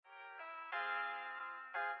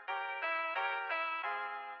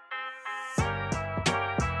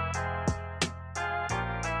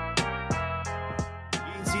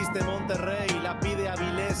este Monterrey, la pide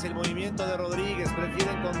Avilés, el movimiento de Rodríguez,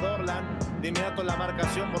 prefieren con Dorlan, de inmediato la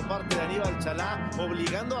marcación por parte de Aníbal Chalá,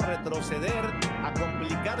 obligando a retroceder, a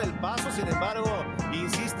complicar el paso, sin embargo,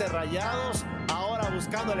 insiste Rayados, ahora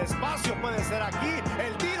buscando el espacio, puede ser aquí,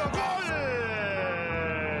 el tiro, ¡gol!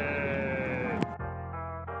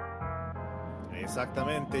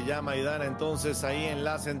 Exactamente, ya Maidana entonces ahí en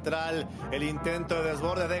la central, el intento de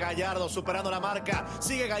desborde de Gallardo, superando la marca,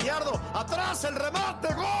 sigue Gallardo, atrás el remate,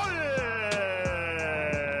 ¡gol!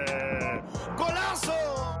 ¡Golazo!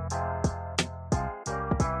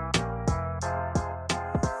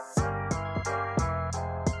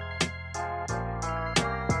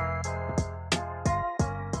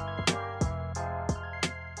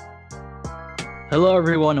 Hello,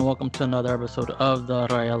 everyone, and welcome to another episode of the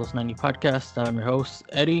Rayados 90 podcast. I'm your host,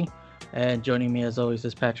 Eddie, and joining me as always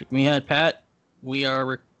is Patrick Mihad. Pat, we are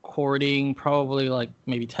recording probably like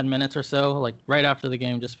maybe 10 minutes or so, like right after the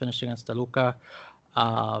game just finished against Toluca.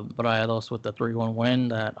 Rayados with the 3-1 win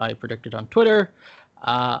that I predicted on Twitter.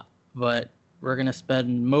 But we're going to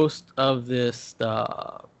spend most of this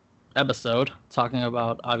episode talking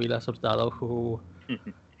about Aviles Hurtado, who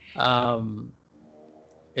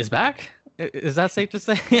is back. Is that safe to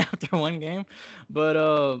say after one game?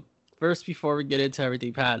 But first, before we get into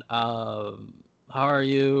everything, Pat, how are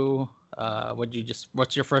you?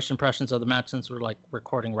 What's your first impressions of the match since we're like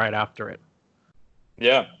recording right after it?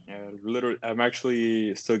 Yeah, literally, I'm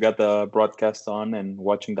actually still got the broadcast on and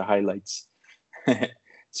watching the highlights,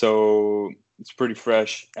 so it's pretty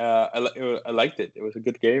fresh. I liked it. It was a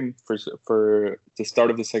good game for the start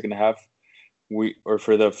of the second half.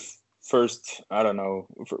 For the first, I don't know,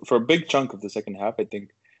 for a big chunk of the second half, I think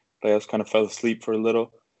Rayos kind of fell asleep for a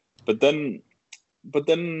little, but then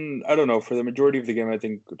I don't know, for the majority of the game, I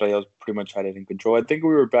think Rayos pretty much had it in control. I think we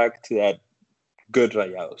were back to that good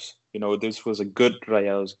Rayados. You know, this was a good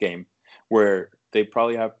Rayados game where they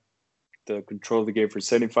probably have the control of the game for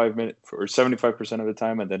 75 minutes or 75% of the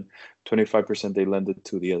time, and then 25% they lend it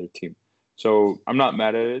to the other team. So I'm not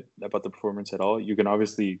mad at it about the performance at all. You can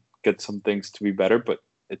obviously get some things to be better, but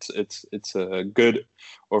it's a good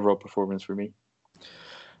overall performance for me.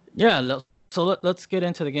 Yeah, so let's get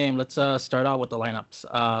into the game. Let's start out with the lineups.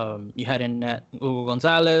 You had in net Hugo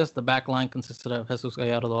Gonzalez. The back line consisted of Jesus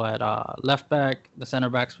Gallardo at left back. The center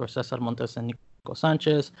backs were Cesar Montes and Nico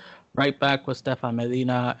Sanchez. Right back was Stefan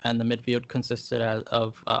Medina, and the midfield consisted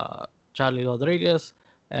of Charlie Rodriguez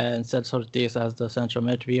and Celso Ortiz as the central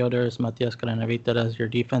midfielders, Matias Craneviter as your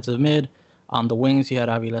defensive mid. On the wings, you had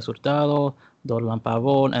Aviles Hurtado, Dorlan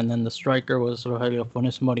Pavon, and then the striker was Rogelio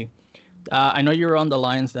Funes Mori. I know you were on the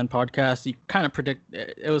Lions Den podcast. You kind of predict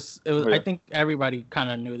it was. Oh, yeah. I think everybody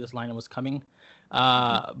kind of knew this lineup was coming.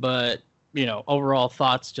 But you know, overall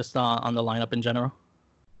thoughts just on the lineup in general.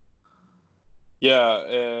 Yeah,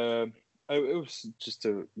 it was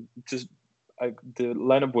the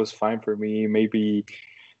lineup was fine for me. Maybe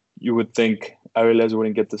you would think Aviles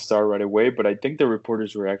wouldn't get the start right away, but I think the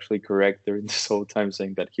reporters were actually correct during this whole time,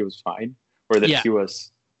 saying that he was fine or that he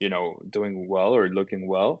was, you know, doing well or looking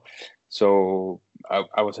well. So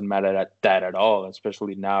I wasn't mad at that at all,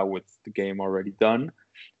 especially now with the game already done.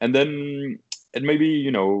 And then maybe,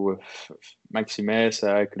 you know, Maxi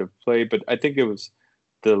Mesa I could have played, but I think it was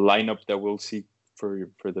the lineup that we'll see for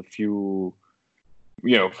the few,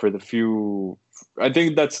 you know, I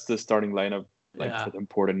think that's the starting lineup, for the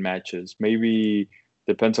important matches. Maybe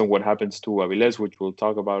depends on what happens to Aviles, which we'll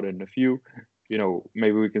talk about in a few. You know,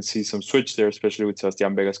 maybe we can see some switch there, especially with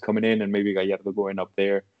Sebastián Vegas coming in and maybe Gallardo going up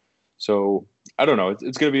there. So I don't know.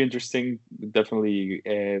 It's going to be interesting. Definitely,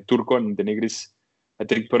 Turco and the Negris, I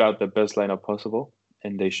think, put out the best lineup possible,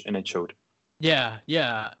 and it showed. Yeah.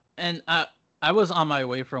 And I was on my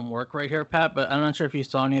way from work right here, Pat, but I'm not sure if you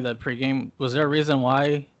saw any of the pregame. Was there a reason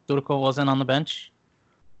why Turco wasn't on the bench?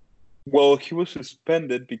 Well, he was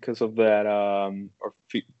suspended because of that,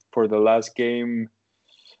 for the last game.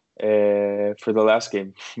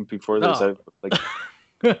 Before this,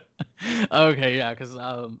 Okay, yeah, because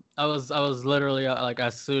I was literally like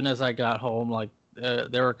as soon as I got home, like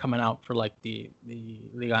they were coming out for like the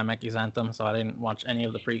Liga MX anthem, so I didn't watch any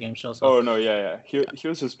of the pregame shows. So. Oh no, yeah. He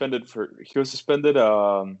was suspended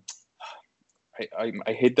I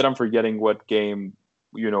hate that I'm forgetting what game,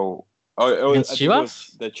 you know. Against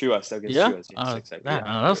Chivas? The Chivas against Chivas. Yes, exactly.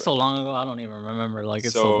 That was so long ago. I don't even remember. Like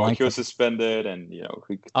it's so blank. He was suspended, and you know,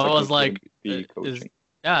 I was like,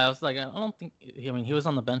 I was like, I don't think. I mean, he was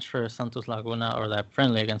on the bench for Santos Laguna or that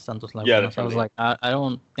friendly against Santos Laguna. So I was like, I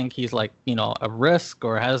don't think he's like, you know, a risk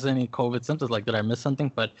or has any COVID symptoms. Like, did I miss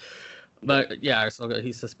something? But yeah, so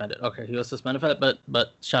he's suspended. Okay, he was suspended for that.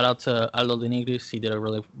 But shout out to Aldo de Nigris. He did a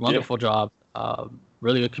really wonderful job.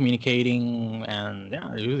 really good communicating, and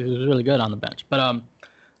yeah, he was really good on the bench. But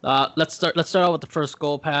let's start out with the first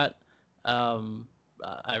goal, Pat.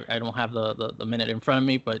 I don't have the minute in front of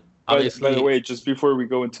me, but obviously. By the way, just before we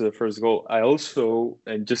go into the first goal, I also,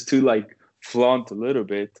 and just to like flaunt a little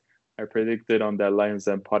bit, I predicted on that Lions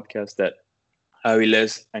Den podcast that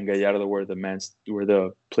Aviles and Gallardo were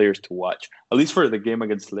the players to watch, at least for the game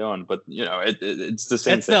against Leon. But it's the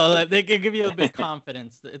same. It's still, they can give you a bit of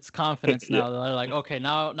confidence. It's confidence now. They're like, okay,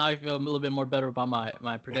 now I feel a little bit more better about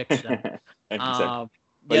my prediction. Exactly.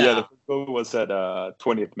 But yeah, the first goal was at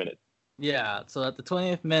 20th minute. Yeah, so at the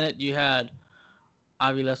 20th minute, you had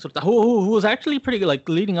Aviles, who was actually pretty good. Like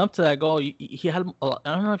leading up to that goal, he had I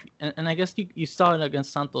don't know if, and I guess you saw it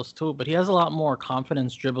against Santos too, but he has a lot more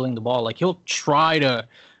confidence dribbling the ball. Like he'll try to,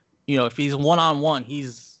 if he's 1-on-1,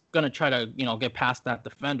 he's gonna try to get past that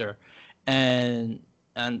defender, and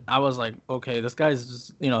I was like, okay, this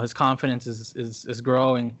guy's his confidence is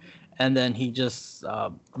growing, and then he just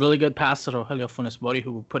really good pass to Rogelio Funes Mori,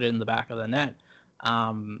 who put it in the back of the net.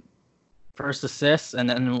 First assist, and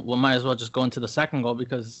then we might as well just go into the second goal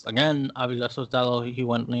because again, Aviles Hurtado, he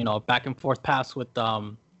went back and forth pass with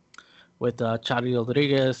Charlie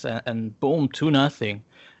Rodriguez, and boom, 2-0.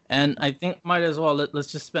 And I think might as well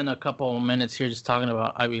let's just spend a couple of minutes here just talking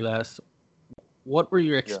about Aviles. What were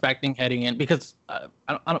you expecting heading in? Because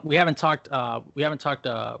we didn't talk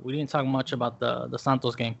much about the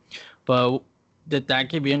Santos game, but did that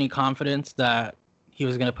give you any confidence that he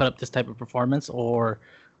was going to put up this type of performance, or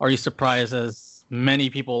are you surprised, as many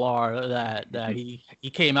people are, that he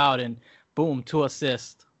came out and boom, 2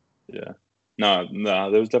 assists? Yeah, no,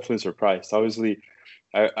 there was definitely surprised. Obviously,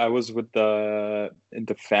 I was with in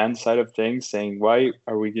the fan side of things, saying, why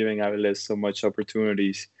are we giving Aviles so much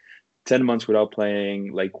opportunities? 10 months without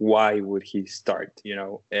playing, like why would he start?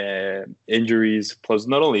 Injuries, plus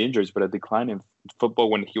not only injuries, but a decline in football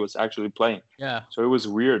when he was actually playing. Yeah. So it was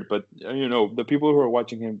weird, but the people who are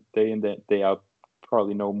watching him day in day out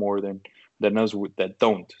probably know more than us that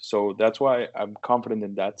don't. So that's why I'm confident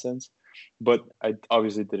in that sense. But I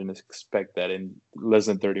obviously didn't expect that in less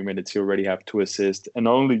than 30 minutes he already have 2 assists, and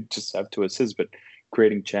not only just have 2 assists, but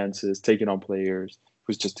creating chances, taking on players. It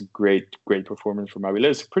was just a great performance from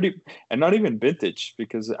Aviles. Pretty, and not even vintage,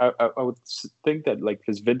 because I would think that like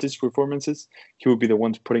his vintage performances, he would be the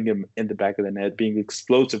ones putting him in the back of the net, being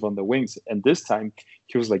explosive on the wings. And this time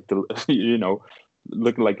he was like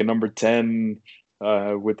looking like a number 10.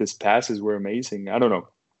 With his passes were amazing. I don't know.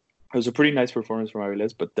 It was a pretty nice performance from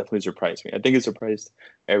Aviles, but definitely surprised me. I think it surprised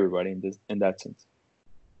everybody in that sense.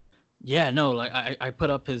 Yeah, no, like I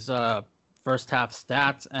put up his first half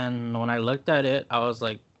stats, and when I looked at it, I was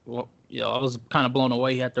like, well, I was kind of blown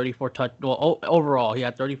away. He had 34 touch. Well, overall, he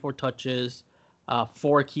had 34 touches,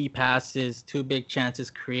 4 key passes, 2 big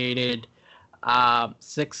chances created,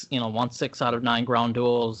 6 out of 9 ground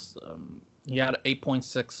duels. He had an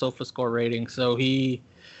 8.6 SofaScore rating, so he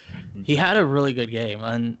had a really good game,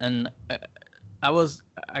 and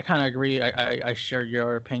I kind of agree. I shared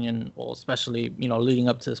your opinion, well, especially leading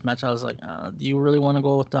up to this match. I was like, do you really want to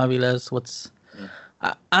go with Aviles?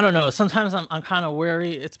 I don't know. Sometimes I'm kind of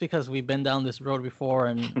wary. It's because we've been down this road before,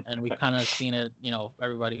 and we've kind of seen it.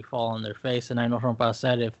 Everybody fall on their face. And I know Rompa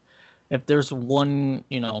said if there's one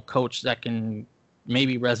coach that can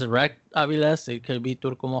maybe resurrect Aviles, it could be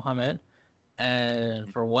Turco Mohamed.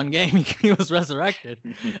 And for one game, he was resurrected.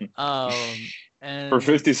 And for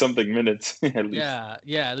 50-something minutes, at least.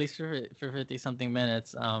 Yeah, at least for 50-something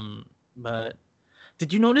minutes. But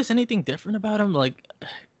did you notice anything different about him? Like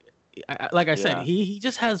I said, he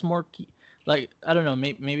just has more like, I don't know,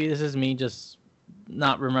 maybe this is me just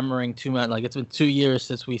not remembering too much. Like, it's been 2 years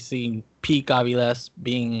since we've seen peak Aviles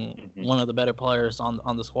being one of the better players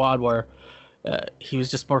on the squad, where he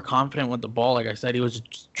was just more confident with the ball. Like I said, he was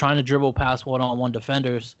just trying to dribble past one-on-one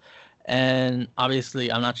defenders. And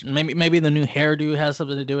obviously, I'm not sure. Maybe the new hairdo has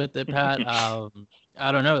something to do with it, Pat.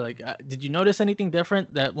 I don't know. Like, did you notice anything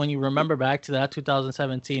different that when you remember back to that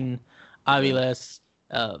 2017 Aviles,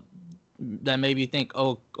 that maybe you think,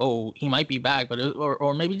 oh, he might be back, but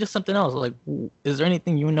or maybe just something else? Like, is there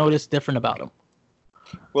anything you noticed different about him?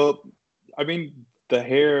 Well, I mean, the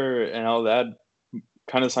hair and all that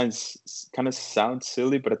kind of sounds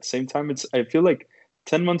silly, but at the same time, I feel like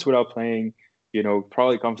 10 months without playing,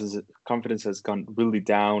 probably confidence has gone really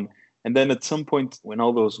down. And then at some point, when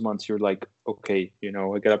all those months, you're like, okay,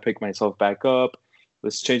 I gotta pick myself back up.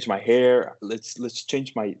 Let's change my hair. Let's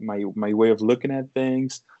change my way of looking at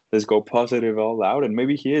things. Let's go positive all out. And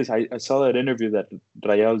maybe he is. I saw that interview that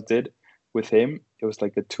Rayados did with him. It was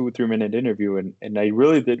like a 2-3 minute interview, and I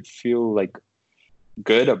really did feel like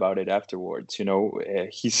good about it afterwards.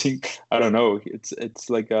 He seemed, I don't know. It's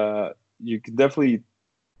like you can definitely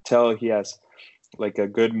tell he has like a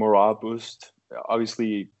good morale boost.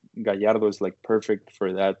 Obviously, Gallardo is like perfect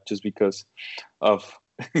for that, just because of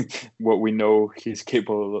what we know he's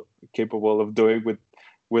capable of doing with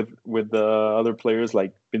the other players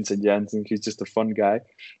like Vincent Janssen. He's just a fun guy,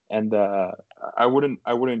 and I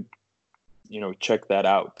wouldn't check that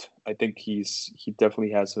out. I think he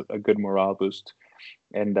definitely has a good morale boost,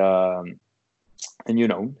 and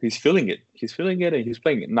he's feeling it. He's feeling it, and he's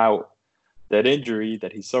playing it now. That injury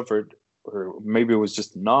that he suffered, or maybe it was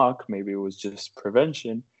just a knock, maybe it was just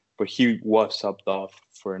prevention, but he was subbed off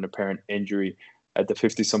for an apparent injury at the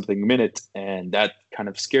 50-something minute, and that kind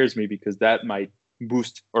of scares me because that might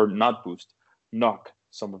boost or not boost, knock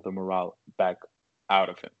some of the morale back out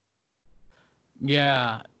of him.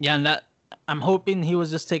 Yeah, and that I'm hoping he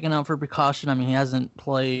was just taken out for precaution. I mean, he hasn't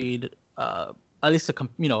played at least a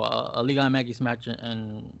Liga MX match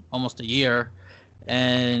in almost a year.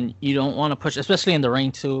 And you don't want to push, especially in the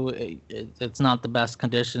rain too. It's not the best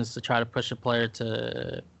conditions to try to push a player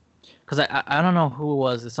to. Because I don't know who it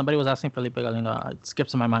was. Somebody was asking Felipe Galindo. It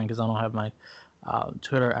skips in my mind because I don't have my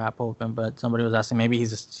Twitter app open. But somebody was asking, maybe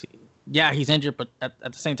he's injured, but at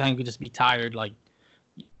the same time, he could just be tired. Like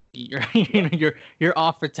you're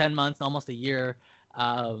off for 10 months, almost a year,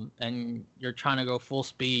 and you're trying to go full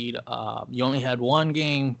speed. You only had one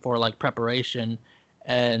game for like preparation,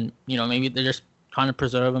 and maybe they're just trying to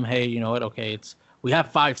preserve him. Hey, you know what? Okay, we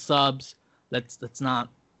have 5 subs. Let's not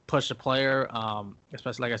push a player,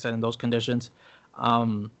 especially like I said in those conditions.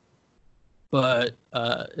 But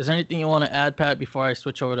is there anything you want to add, Pat, before I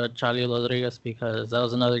switch over to Charlie Rodriguez? Because that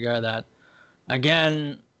was another guy that,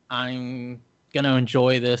 again, I'm gonna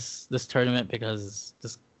enjoy this tournament because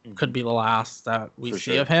this could be the last that we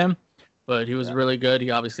see of him. But he was really good.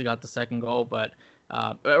 He obviously got the second goal, but.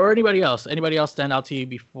 Or anybody else stand out to you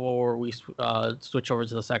before we switch over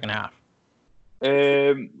to the second half?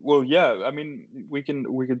 Well, yeah. I mean, we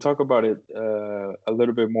can talk about it a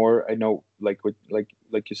little bit more. I know, like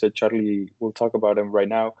you said, Charlie. We'll talk about him right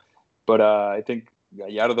now, but I think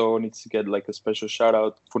Gallardo needs to get like a special shout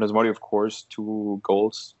out. Funes Mori, of course, 2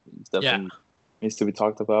 goals. It's definitely needs to be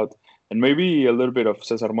talked about. And maybe a little bit of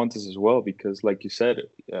Cesar Montes as well, because like you said,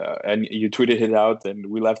 and you tweeted it out, and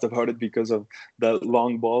we laughed about it because of that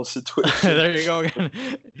long ball situation. There you go again.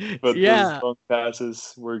 But those long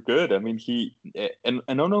passes were good. I mean, and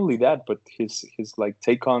not only that, but his like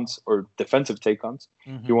take-ons or defensive take-ons,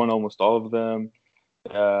 he won almost all of them.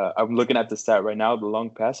 I'm looking at the stat right now. The long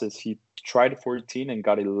passes, he tried 14 and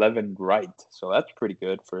got 11 right. So that's pretty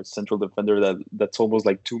good for a central defender that's almost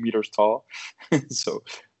like 2 meters tall. So.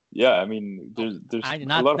 Yeah, I mean, there's a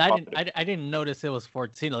lot of I didn't notice it was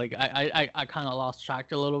 14. Like I kind of lost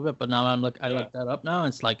track a little bit, but now I looked that up now.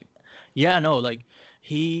 And it's like, I know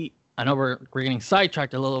we're getting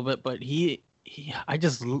sidetracked a little bit, but I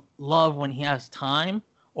just love when he has time,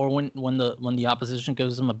 or when the opposition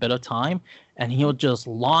gives him a bit of time, and he'll just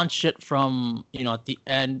launch it from at the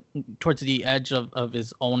end towards the edge of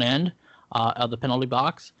his own end of the penalty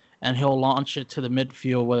box. And he'll launch it to the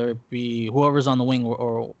midfield, whether it be whoever's on the wing,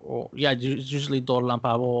 or usually Dorlan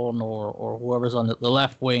Pavon or whoever's on the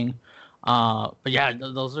left wing. But yeah,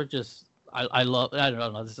 those are just I love. I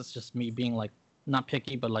don't know. This is just me being like not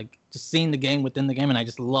picky, but like just seeing the game within the game, and I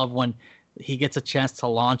just love when he gets a chance to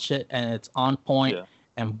launch it and it's on point,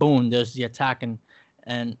 and boom, there's the attack,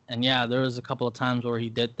 and yeah, there was a couple of times where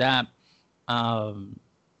he did that.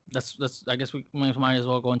 That's I guess we might as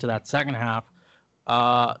well go into that second half.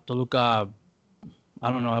 Toluca,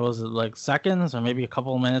 I don't know, it was like seconds or maybe a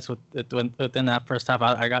couple of minutes within that first half.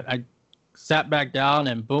 I sat back down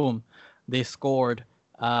and boom, they scored.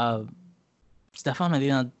 Stefan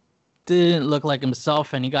Medina didn't look like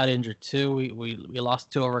himself, and he got injured too. We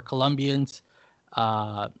lost 2 of our Colombians,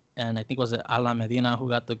 and I think it was Alan Medina who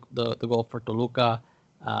got the goal for Toluca.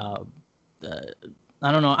 I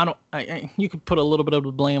don't know. You could put a little bit of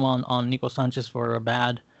the blame on Nico Sanchez for a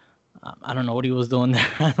bad. I don't know what he was doing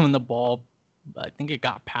there when the ball. I think it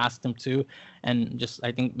got past him too, and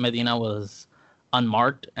I think Medina was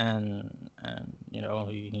unmarked, and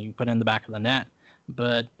he put it in the back of the net.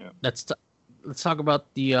 But let's talk about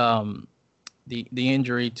the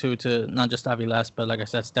injury to not just Aviles, but like I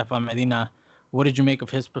said, Stefan Medina. What did you make of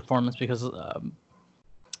his performance? Because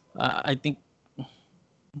I think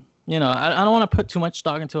I don't want to put too much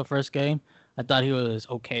stock into a first game. I thought he was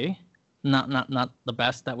okay. Not the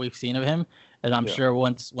best that we've seen of him, and I'm sure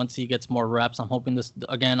once he gets more reps, I'm hoping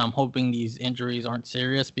these injuries aren't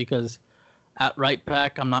serious, because at right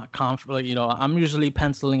back I'm not confident. I'm usually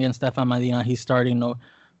penciling in Stefan Medina. He's starting.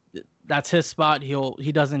 that's his spot.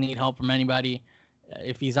 He doesn't need help from anybody.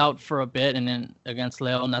 If he's out for a bit and then against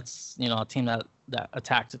Leon, that's a team that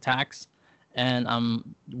attacks, and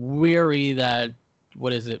I'm weary that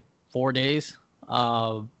 4 days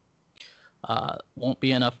won't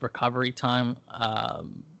be enough recovery time.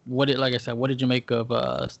 Like I said, what did you make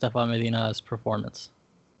of Stefan Medina's performance?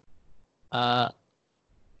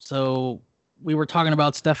 So we were talking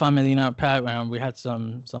about Stefan Medina, Pat, and we had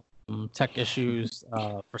some tech issues.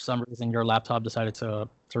 For some reason, your laptop decided to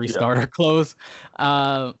restart or close.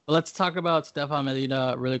 Let's talk about Stefan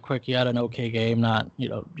Medina really quick. He had an okay game. Not,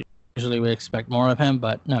 usually we expect more of him,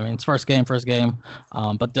 but no, I mean, it's first game.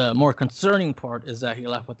 But the more concerning part is that he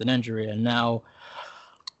left with an injury, and now,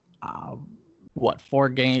 4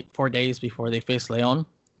 days before they face Leon.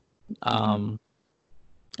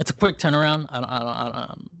 It's a quick turnaround.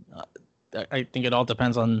 I think it all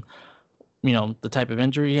depends on, the type of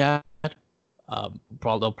injury he had.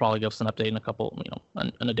 They'll probably give us an update in a couple,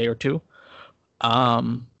 in a day or two.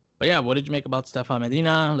 But yeah, what did you make about Stefan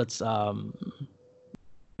Medina? Let's.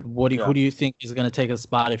 Who do you think is going to take his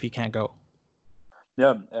spot if he can't go?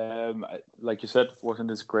 Yeah, like you said, wasn't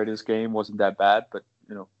his greatest game. Wasn't that bad, but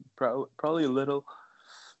probably a little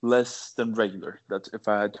less than regular. That's if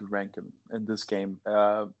I had to rank him in this game.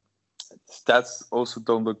 Stats also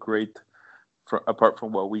don't look great, apart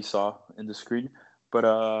from what we saw in the screen. But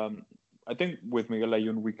I think with Miguel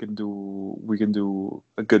Layún we can do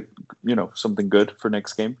a good, something good for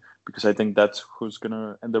next game, because I think that's who's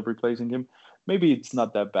gonna end up replacing him. Maybe it's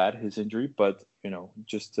not that bad, his injury, but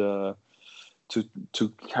just to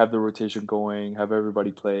have the rotation going, have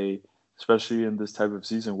everybody play, especially in this type of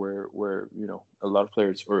season where a lot of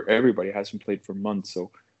players or everybody hasn't played for months.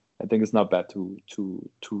 So I think it's not bad to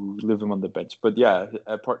leave him on the bench. But yeah,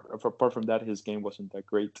 apart from that, his game wasn't that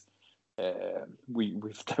great.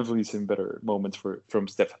 We've definitely seen better moments from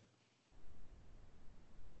Stefan.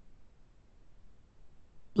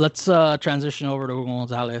 Let's transition over to Hugo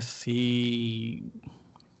Gonzalez. He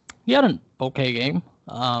had an okay game.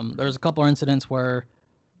 There's a couple of incidents where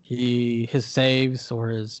his saves or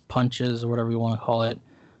his punches or whatever you want to call it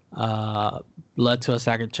led to a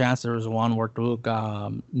second chance. There was one where Luke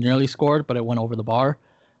nearly scored, but it went over the bar.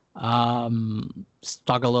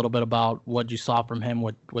 Talk a little bit about what you saw from him.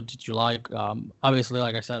 What did you like? Obviously,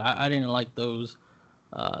 like I said, I didn't like those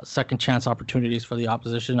second chance opportunities for the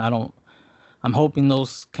opposition. I'm hoping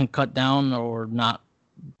those can cut down or not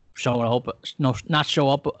show up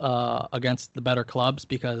against the better clubs,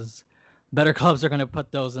 because better clubs are going to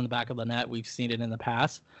put those in the back of the net. We've seen it in the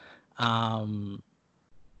past.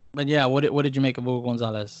 But yeah, what did you make of Hugo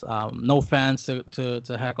Gonzalez? No fans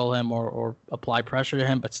to heckle him or apply pressure to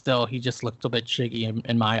him, but still, he just looked a bit shaky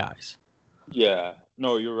in my eyes. Yeah,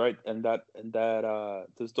 no, you're right, and that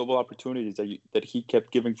those double opportunities that he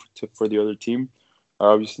kept giving for the other team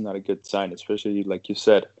are obviously not a good sign, especially like you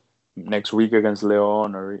said, next week against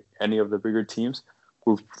Leon or any of the bigger teams,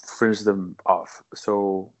 we'll finish them off.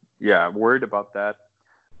 So yeah, I'm worried about that.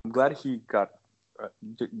 I'm glad he got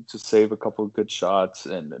to save a couple of good shots,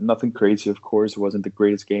 and nothing crazy, of course. It wasn't the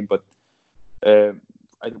greatest game, but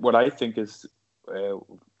what I think is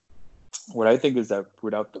that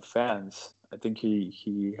without the fans, I think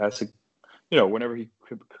he has to, whenever he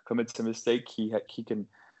commits a mistake, he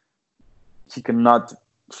cannot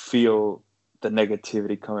feel the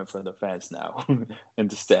negativity coming from the fans now in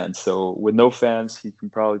the stands. So with no fans, he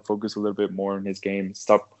can probably focus a little bit more on his game,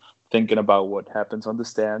 stop thinking about what happens on the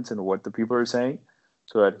stands and what the people are saying,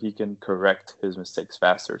 so that he can correct his mistakes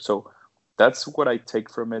faster. So that's what I take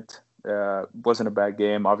from it. Wasn't a bad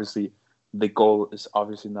game. Obviously, the goal is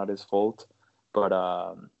obviously not his fault, but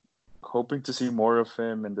hoping to see more of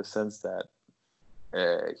him in the sense that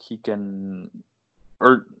he can,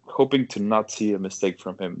 or hoping to not see a mistake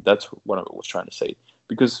from him. That's what I was trying to say.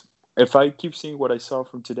 Because if I keep seeing what I saw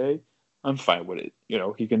from today, I'm fine with it.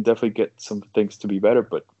 He can definitely get some things to be better,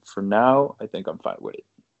 but for now, I think I'm fine with it.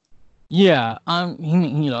 Yeah,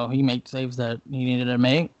 he made saves that he needed to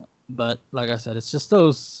make, but like I said, it's just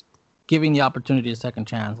those giving the opportunity a second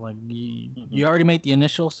chance. Like you already made the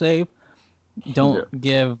initial save. Don't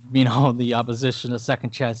give the opposition a second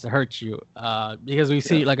chance to hurt you, because we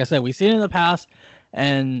see, like I said, we've seen it in the past,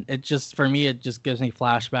 and it just gives me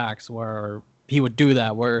flashbacks where he would do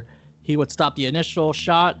that, where he would stop the initial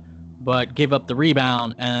shot but give up the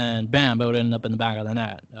rebound, and bam, it would end up in the back of the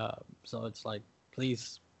net. So it's like,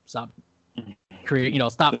 please stop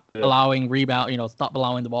stop allowing rebound, stop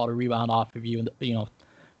allowing the ball to rebound off of you, and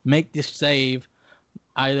make this save.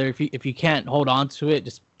 Either if you can't hold on to it,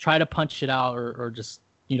 just try to punch it out, or just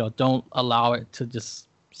don't allow it to just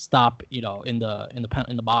stop in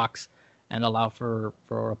the box, and allow for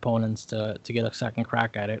opponents to get a second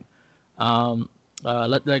crack at it.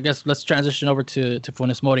 I guess let's transition over to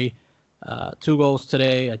Funes Mori. 2 goals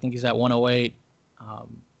today. I think he's at 108,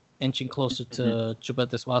 inching closer to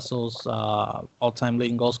Chupete Suazo's all-time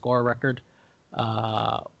leading goal scorer record.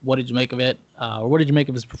 What did you make of it? Or what did you make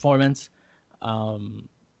of his performance? And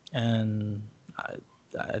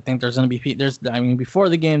I think there's going to be before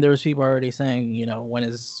the game, there was people already saying, when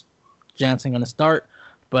is Jansen going to start?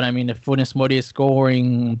 But if Funes Mori is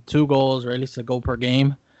scoring 2 goals or at least a goal per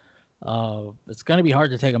game, it's going to be hard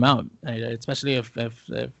to take him out, especially if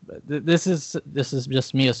this is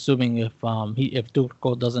just me assuming if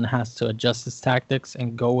Turco doesn't have to adjust his tactics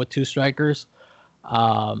and go with 2 strikers,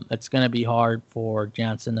 it's going to be hard for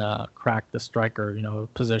Jansen to crack the striker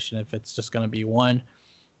position if it's just going to be one.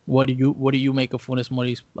 What do you make of Funes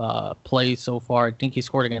Mori's play so far? I think he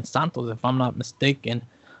scored against Santos, if I'm not mistaken.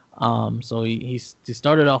 So he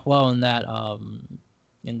started off well in that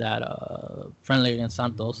friendly against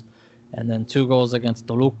Santos, and then 2 goals against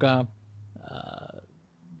Toluca.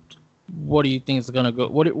 What do you think is going to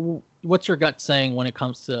go? What's your gut saying when it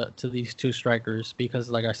comes to these 2 strikers? Because,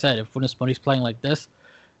 like I said, if Funes Mori's playing like this,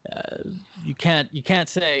 you can't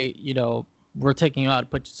say we're taking you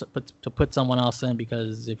out to put someone else in,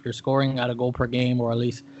 because if you're scoring at a goal per game, or at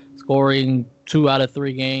least scoring 2 out of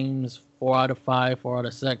 3 games, 4 out of 5, 4 out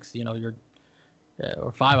of 6, you're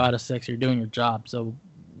or 5 out of 6, you're doing your job. So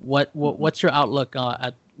what's your outlook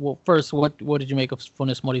at? Well, first, what did you make of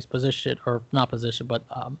Funes Mori's position, or not position, but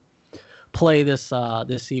play this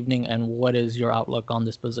evening, and what is your outlook on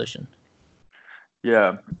this position?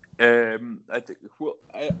 Yeah, I think. Well,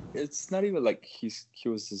 it's not even like he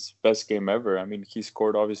was his best game ever. He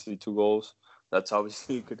scored obviously 2 goals. That's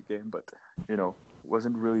obviously a good game, but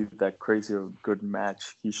wasn't really that crazy of a good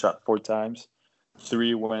match. He shot 4 times,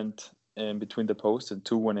 3 went in between the posts, and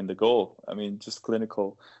 2 went in the goal. Just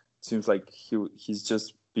clinical. It seems like he's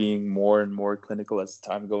just being more and more clinical as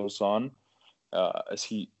time goes on. I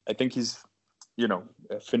think he's,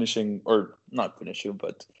 finishing, or not finishing,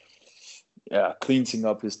 but cleansing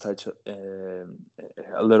up his touch a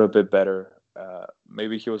little bit better.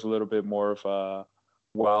 Maybe he was a little bit more of a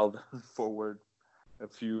wild forward a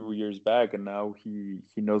few years back, and now he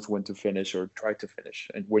knows when to finish, or try to finish,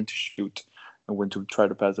 and when to shoot, and when to try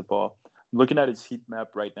to pass the ball. I'm looking at his heat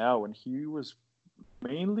map right now, and he was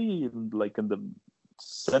mainly in the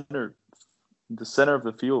center of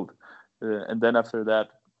the field, and then after that,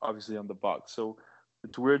 obviously on the box. So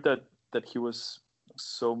it's weird that he was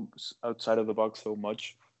so outside of the box so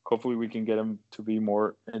much. Hopefully we can get him to be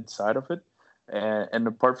more inside of it. And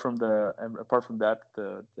apart from that,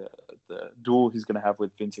 the duel he's going to have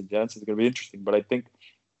with Vincent Janssen is going to be interesting. But I think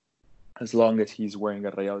as long as he's wearing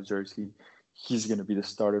a Real jersey, he's going to be the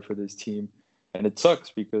starter for this team. And it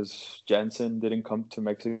sucks because Janssen didn't come to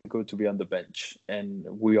Mexico to be on the bench, and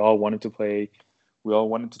we all wanted to play. We all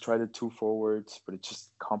wanted to try the 2 forwards, but it's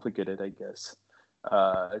just complicated, I guess.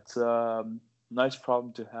 It's a nice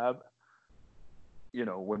problem to have,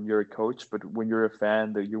 when you're a coach, but when you're a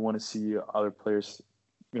fan, that you want to see other players,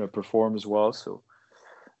 perform as well. So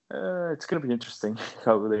it's going to be interesting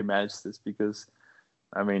how they manage this, because,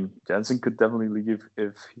 Janssen could definitely leave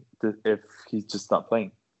if he's just not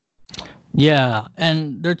playing. Yeah,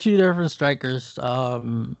 and they're 2 different strikers.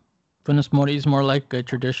 Funes Mori is more like a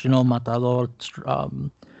traditional matador,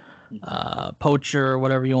 poacher,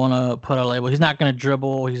 whatever you want to put a label. He's not going to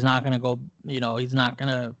dribble. He's not going to go. He's not going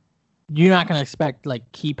to. You're not going to expect like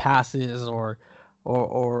key passes or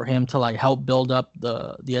him to like help build up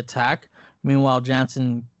the attack. Meanwhile,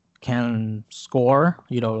 Jansen can score.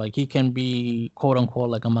 Like he can be quote unquote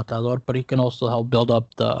like a matador, but he can also help build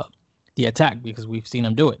up the attack, because we've seen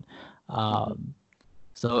him do it.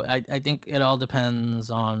 So I think it all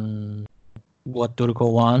depends on what Turco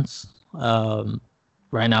wants.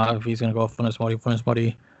 Right now, if he's going to go Funes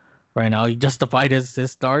Mori, right now, he justified his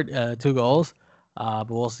start, 2 goals. But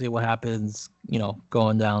we'll see what happens,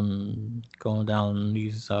 going down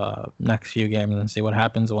these next few games, and see what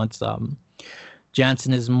happens once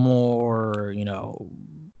Jansen is more,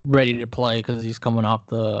 ready to play, because he's coming off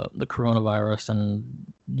the coronavirus,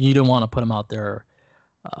 and you don't want to put him out there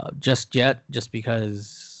just yet, just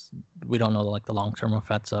because we don't know like the long-term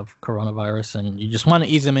effects of coronavirus, and you just want to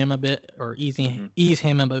ease him in a bit, or ease him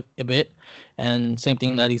a bit. And same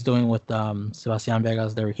thing that he's doing with Sebastian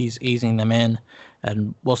Vegas there. He's easing them in,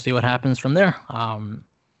 and we'll see what happens from there.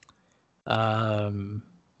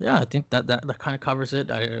 Yeah, I think that kind of covers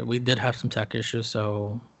it. We did have some tech issues,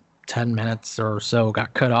 so 10 minutes or so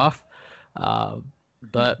got cut off.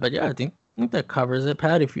 But yeah, I think that covers it.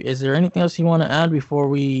 Pat, is there anything else you want to add before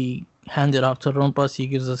we hand it off to Rompas. He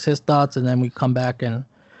gives us his thoughts, and then we come back and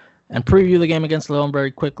preview the game against Leon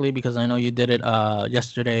very quickly, because I know you did it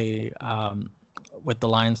yesterday with the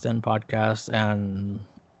Lions Den podcast, and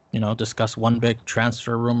discuss one big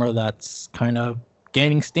transfer rumor that's kind of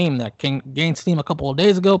gaining steam. That gained steam a couple of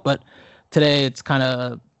days ago, but today it's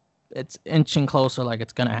inching closer, like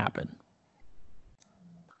it's gonna happen.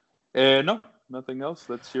 No, nothing else.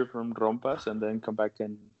 Let's hear from Rompas and then come back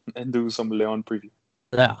and do some Leon preview.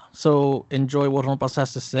 Yeah, so enjoy what Rompas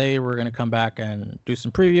has to say. We're going to come back and do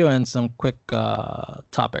some preview and some quick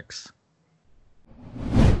topics.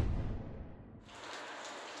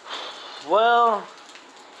 Well,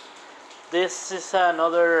 this is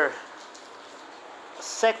another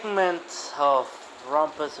segment of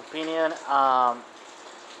Rompas' opinion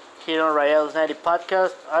here on Rayados 90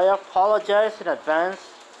 podcast. I apologize in advance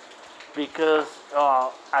because,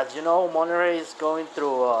 as you know, Monterrey is going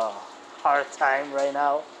through a hard time right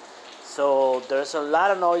now. So there's a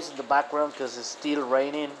lot of noise in the background because it's still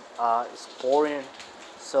raining. It's pouring,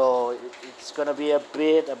 so it's gonna be a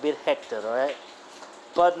bit hectic, all right?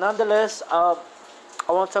 But nonetheless, I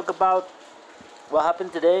want to talk about what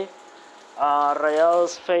happened today.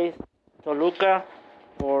 Rayados faced Toluca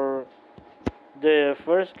for the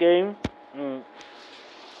first game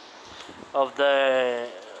of the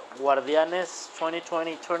Guardianes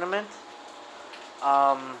 2020 tournament.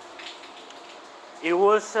 It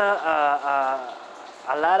was a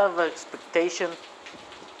lot of expectation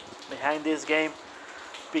behind this game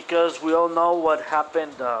because we all know what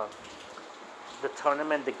happened. The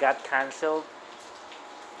tournament that got cancelled,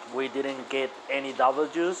 we didn't get any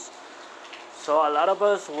W's, so a lot of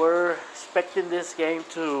us were expecting this game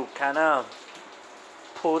to kind of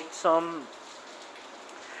put some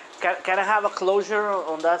kind of have a closure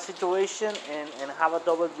on that situation and have a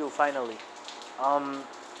W finally.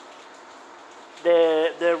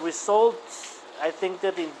 The result, I think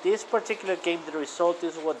that in this particular game, the result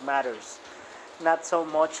is what matters, not so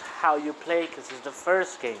much how you play, because it's the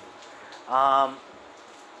first game.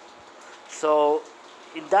 So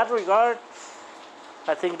in that regard,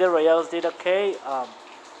 I think the Rayados did okay.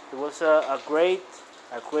 It was a great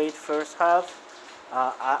first half.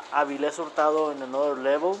 Avilés Hurtado in another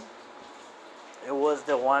level. It was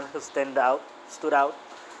the one who stood out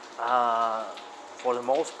for the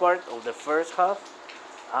most part of the first half.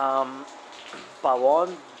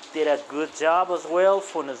 Pavon did a good job as well.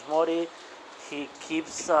 Funes Mori, he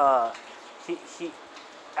keeps he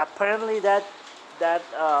apparently that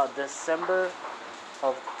December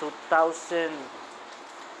of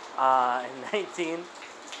 2019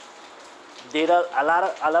 did a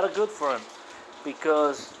lot of good for him,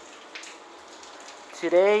 because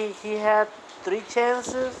today he had 3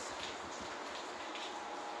 chances.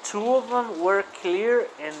 2 of them were clear,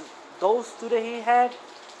 and those 2 that he had,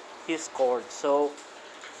 he scored. So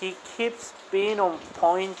he keeps being on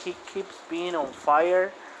point. He keeps being on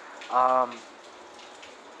fire.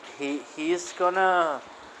 He's gonna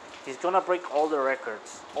break all the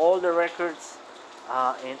records.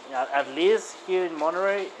 At least here in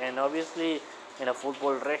Monterrey, and obviously in a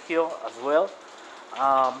football regio as well,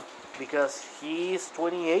 because he's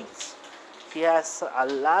 28. He has a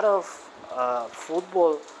lot of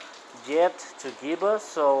football yet to give us,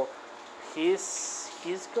 so he's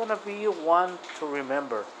gonna be one to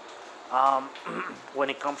remember. When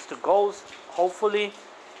it comes to goals, hopefully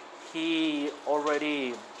he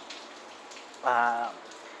already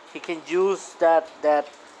he can use that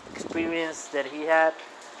experience that he had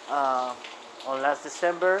on last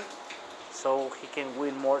December, so he can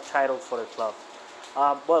win more titles for the club.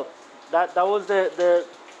 Well, that was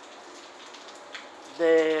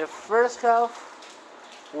the first half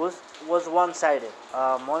was one-sided.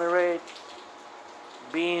 Monterrey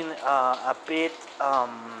being a bit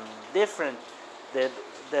different than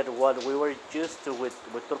what we were used to with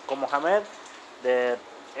Turco Mohamed. That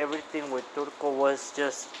everything with Turco was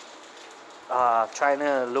just trying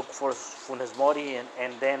to look for Funes Mori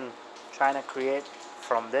and then trying to create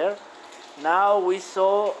from there. Now we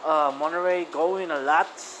saw Monterrey going a lot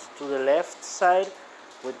to the left side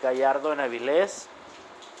with Gallardo and Avilés.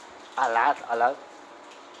 A lot.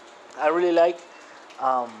 I really like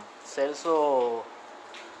Celso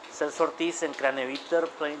Ortiz and Craneviter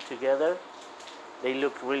playing together. They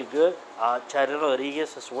look really good. Charlie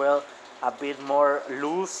Rodriguez as well, a bit more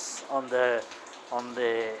loose on the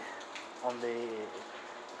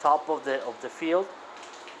top of the field.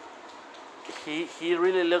 He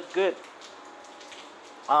really looked good.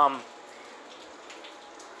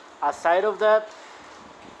 Aside of that,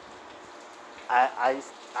 I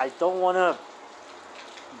don't want to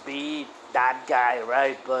be that guy,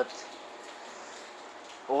 right? But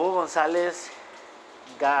Hugo Gonzalez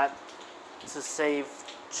got to save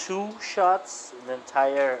 2 shots in the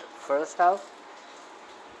entire first half,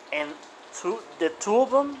 and the two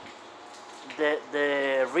of them,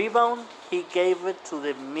 the rebound, he gave it to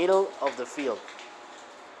the middle of the field.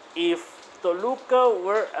 If Toluca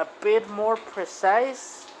were a bit more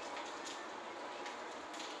precise,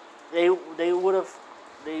 they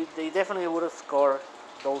definitely would have scored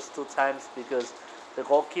those 2 times, because the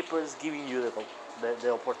goalkeeper is giving you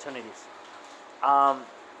the opportunities. A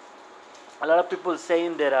lot of people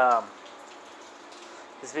saying that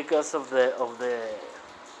it's because of the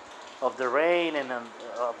rain and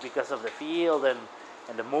because of the field and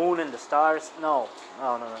the moon and the stars. No.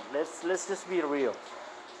 Let's just be real.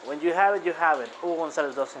 When you have it, you have it. Hugo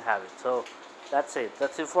Gonzalez doesn't have it. So that's it.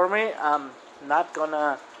 That's it for me. I'm not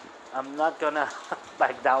gonna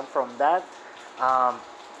back down from that.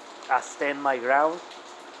 I stand my ground,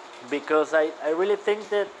 because I really think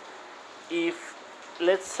that if,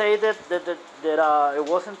 let's say that it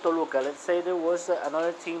wasn't Toluca, let's say there was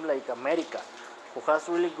another team like America, who has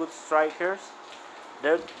really good strikers,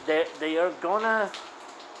 they are gonna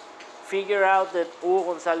figure out that Hugo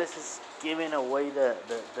Gonzalez is giving away the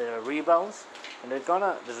rebounds, and they're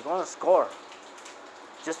gonna score,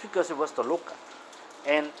 just because it was Toluca.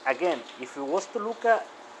 And again, if it was Toluca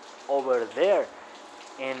over there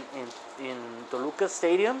in Toluca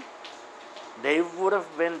Stadium, they would have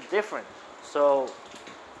been different. So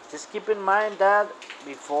just keep in mind that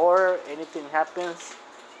before anything happens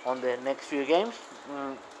on the next few games.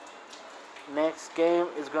 Next game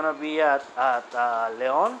is gonna be at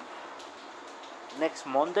León next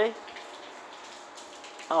Monday.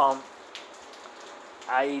 I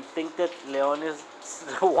think that León is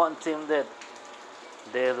the one team that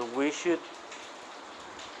we should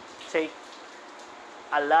take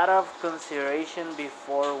a lot of consideration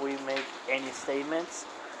before we make any statements,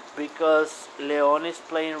 because León is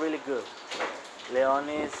playing really good. León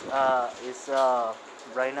is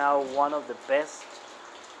right now one of the best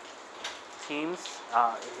teams.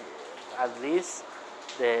 At least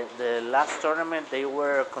the last tournament they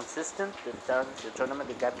were consistent. The tournament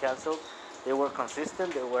that got cancelled, they were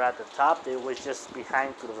consistent. They were at the top. They were just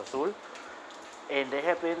behind Cruz Azul, and they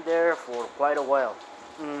have been there for quite a while.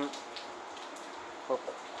 For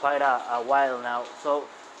quite a while now. So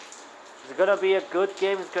it's gonna be a good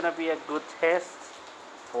game. It's gonna be a good test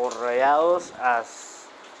for Rayados as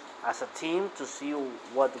a team, to see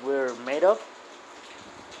what we're made of.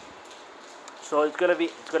 So it's gonna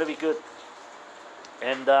be good.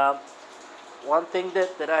 And one thing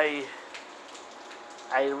that I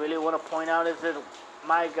really want to point out is that,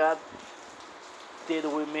 my God, did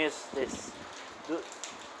we miss this?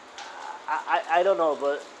 I don't know,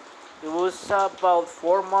 but it was about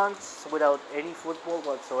 4 months without any football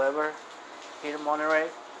whatsoever here in Monterrey.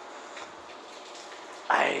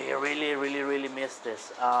 I really missed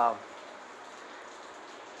this. On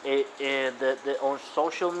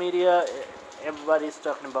social media, everybody's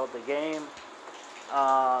talking about the game.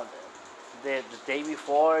 The day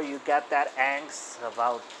before, you got that angst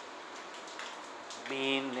about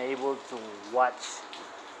being able to watch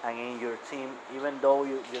again your team, even though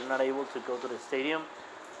you're not able to go to the stadium.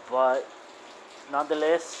 But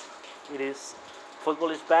nonetheless, football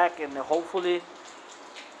is back, and hopefully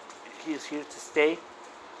he's here to stay.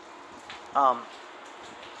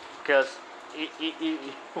 Because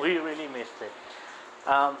we really missed it.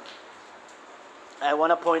 I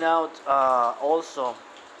want to point out also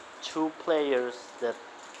 2 players that,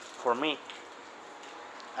 for me,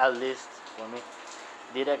 at least for me,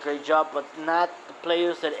 did a great job, but not the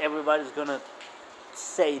players that everybody's gonna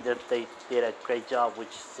say that they did a great job, which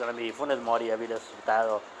is gonna be Funes Mori, Aviles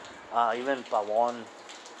Hurtado, even Pavón,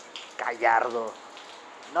 Gallardo.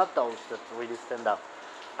 Not those that really stand out.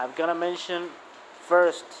 I'm gonna mention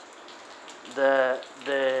first the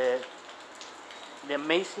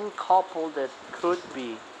amazing couple that could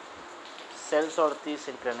be Celso Ortiz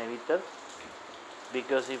and Craneviter,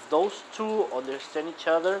 because if those 2 understand each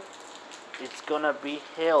other, it's gonna be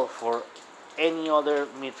hell for any other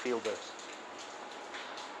midfielders,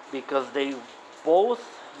 because they both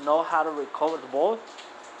know how to recover the ball,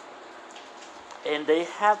 and they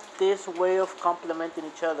have this way of complementing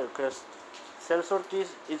each other. Because Celso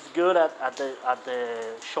Ortiz is good at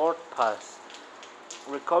the short pass,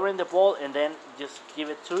 recovering the ball and then just give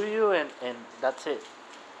it to you, and that's it.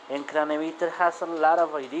 And Craneviter has a lot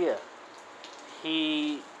of idea.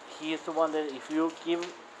 He is the one that if you give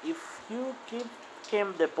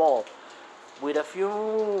him the ball with a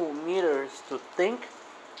few meters to think,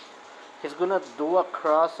 he's gonna do a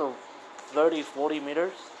cross of 30-40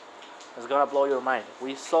 meters. It's gonna blow your mind.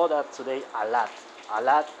 We saw that today a lot. a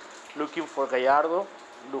lot, looking for Gallardo,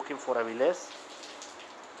 looking for Avilés.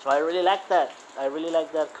 So I really like that. I really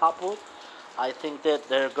like that couple. I think that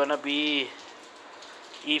they're gonna be,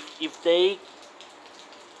 if they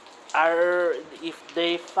are, if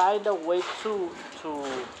they find a way to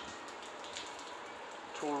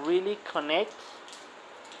to really connect,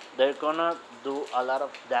 they're gonna do a lot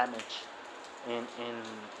of damage in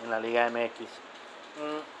La Liga MX.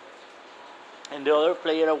 Mm. And the other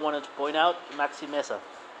player I wanted to point out, Maxi Mesa.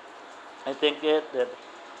 I think that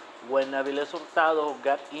when Avilés Hurtado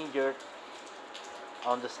got injured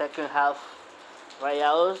on the second half,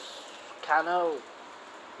 Rayados kind of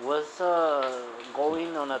was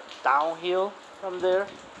going on a downhill from there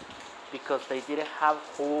because they didn't have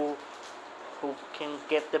who can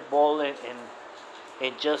get the ball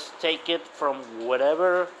and just take it from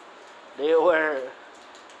whatever they were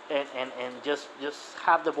and just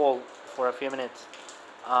have the ball for a few minutes.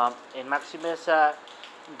 And Maxi Mesa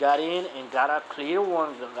got in and got a clear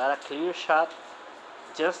one, got a clear shot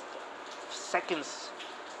just seconds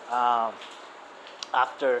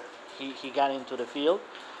after he got into the field.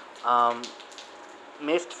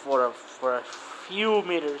 Missed for a few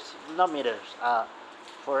meters, not meters,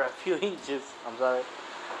 for a few inches. I'm sorry,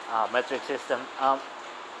 metric system.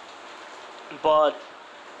 But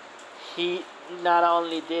he not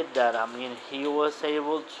only did that. I mean, he was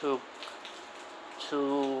able to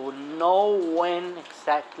know when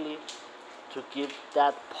exactly to give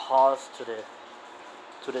that pause to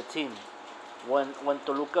the team. When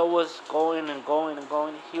Toluca was going and going and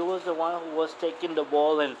going, he was the one who was taking the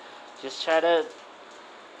ball and just try to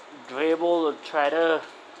dribble or try to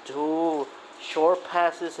do short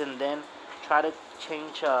passes and then try to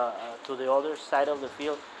change to the other side of the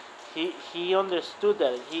field. He understood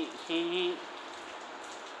that. He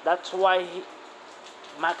that's why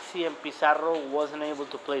Maxi and Pizarro wasn't able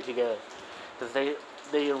to play together, because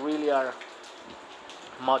they really are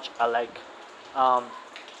much alike.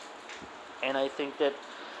 And I think that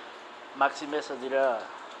Maxi Mesa did a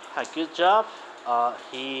good job.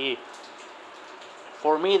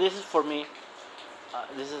 For me, this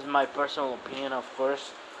is my personal opinion, of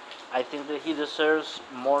course. I think that he deserves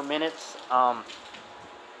more minutes.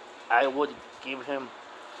 I would give him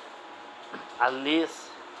at least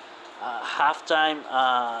halftime,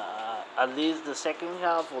 at least the second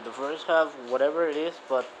half or the first half, whatever it is,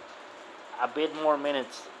 but a bit more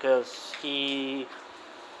minutes, because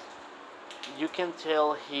you can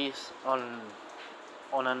tell he's on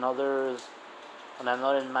another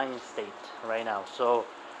mind state right now. So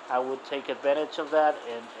I would take advantage of that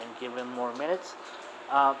and give him more minutes.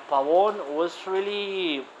 Pavon was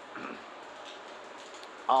really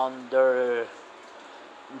on the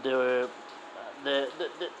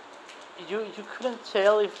you couldn't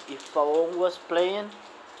tell if Pavon was playing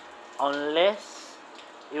unless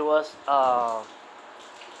it was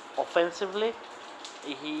offensively.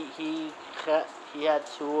 He had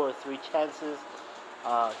 2 or 3 chances.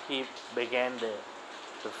 He began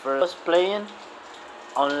the first was playing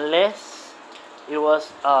unless it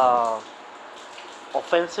was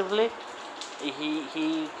offensively.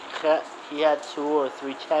 He had 2 or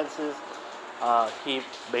 3 chances. He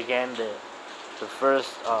began the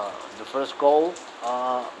first goal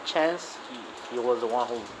chance. He was the one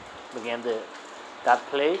who began that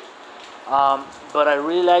play. But I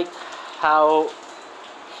really liked how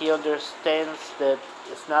he understands that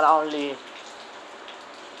it's not only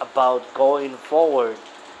about going forward.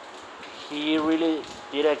 He really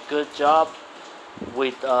did a good job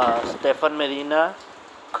with Stefan Medina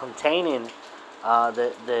containing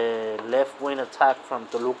the left wing attack from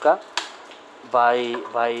Toluca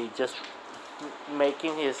by just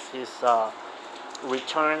making his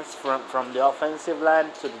returns from the offensive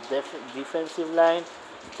line to the defensive line.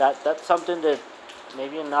 That's something that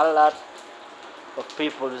maybe not a lot of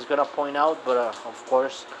people is gonna point out, but of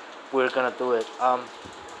course we're gonna do it.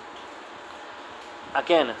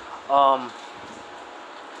 Again,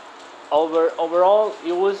 overall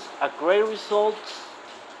it was a great result,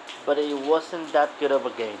 but it wasn't that good of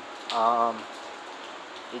a game.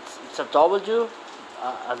 It's a W,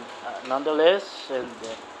 nonetheless, and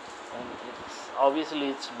it's obviously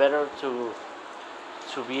it's better to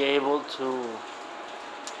be able to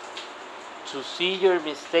see your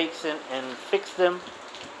mistakes and fix them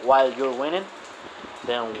while you're winning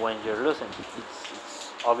than when you're losing.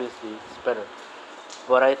 It's obviously it's better.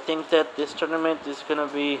 But I think that this tournament is gonna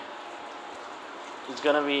be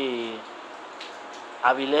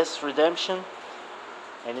Avilés redemption,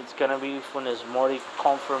 and it's gonna be Funes Mori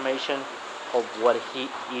confirmation of what he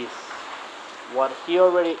is, what he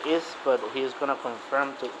already is, but he's gonna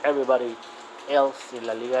confirm to everybody else in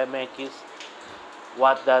La Liga MX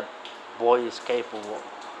what that boy is capable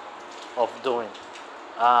of doing.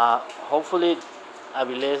 Hopefully,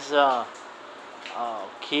 Avilés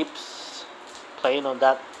keeps playing on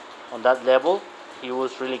that level. He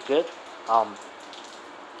was really good.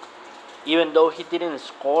 Even though he didn't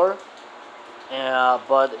score,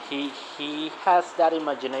 but he has that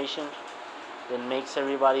imagination that makes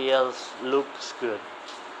everybody else looks good.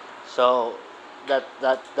 So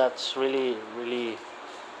that's really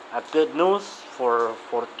a good news for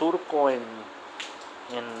Turco and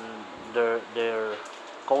their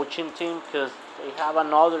coaching team, because they have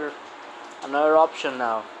another option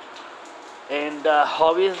now. And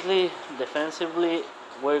obviously, defensively,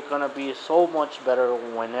 we're gonna be so much better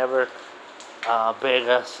whenever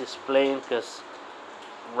Vegas is playing, because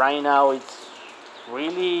right now it's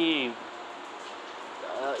really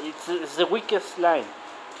it's the weakest line.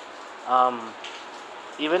 Um,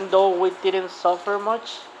 Even though we didn't suffer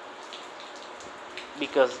much,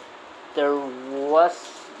 because there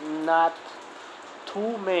was not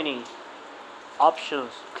too many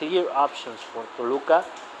clear options for Toluca,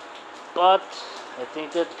 but I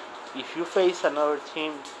think that if you face another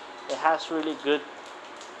team that has really good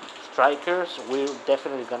strikers, we're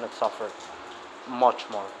definitely gonna suffer much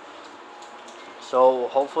more. So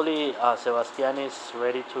hopefully Sebastian is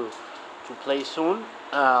ready to play soon,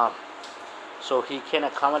 so he can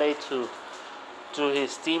accommodate to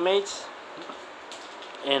his teammates.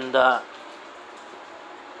 And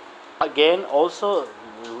again, also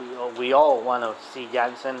we all want to see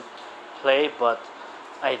Jansen play, but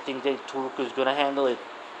I think that Turco is gonna handle it.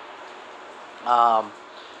 Um,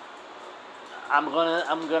 I'm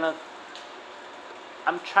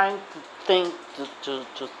trying to think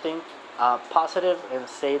to think positive and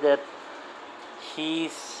say that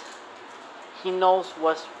he's he knows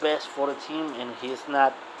what's best for the team, and he's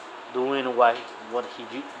not doing what he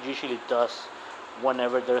usually does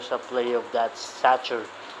whenever there's a player of that stature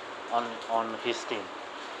on his team.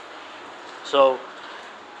 So,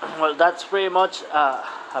 well, that's pretty much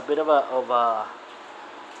a bit of a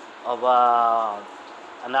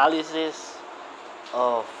analysis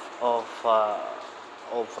of of uh,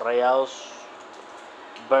 of Rayados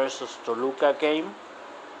versus Toluca game.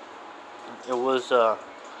 It was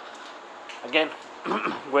again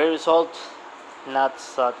great result, not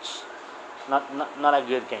such not a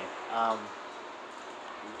good game.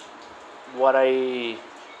 What I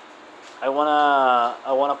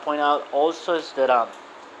wanna point out also is that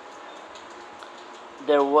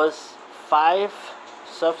there was 5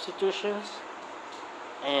 substitutions,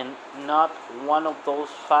 and not one of those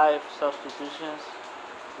 5 substitutions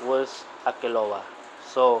was Akeloba.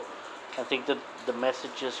 So I think that the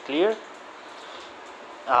message is clear.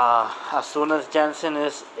 As soon as Jansen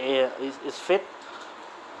is fit,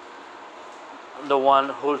 the one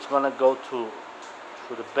who's gonna go to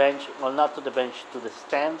the bench, well, not to the bench, to the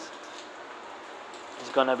stands, is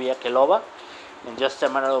gonna be Akeloba, and just a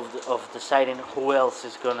matter of deciding who else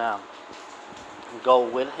is gonna go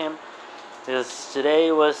with him. Because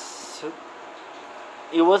today was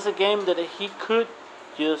a game that he could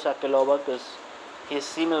use Akeloba, because he's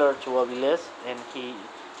similar to Avilés, and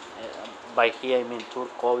by he I mean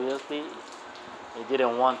Turco, obviously he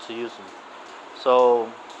didn't want to use him. So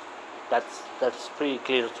that's pretty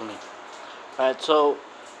clear to me. Alright, so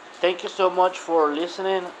thank you so much for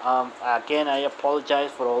listening. Again, I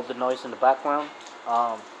apologize for all the noise in the background.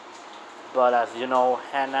 But as you know,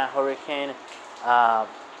 Hannah Hurricane,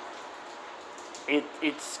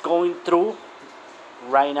 it's going through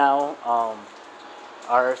right now,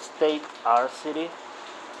 our state, our city.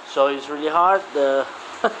 So it's really hard. The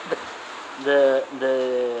the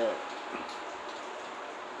the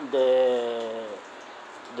the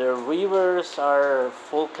the rivers are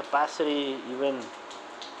full capacity. Even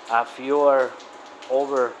a few are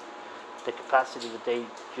over the capacity that they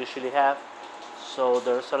usually have. So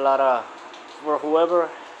there's a lot of, for whoever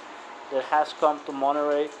that has come to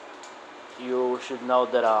Monterrey, you should know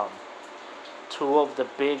that two of the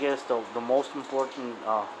biggest, of the most important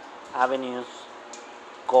avenues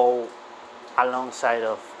go alongside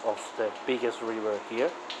of the biggest river here,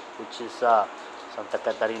 which is Santa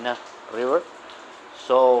Catarina River.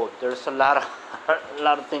 So there's a lot of a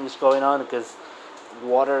lot of things going on, because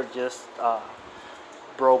water just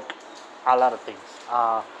broke a lot of things.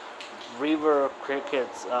 River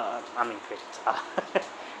crickets, I mean crickets,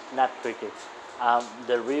 not crickets.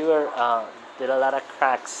 The river did a lot of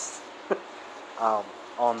cracks on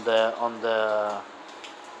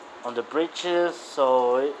the bridges,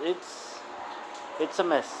 so it's a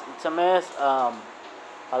mess. It's a mess. A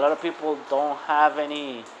lot of people don't have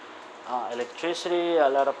any electricity. A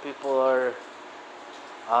lot of people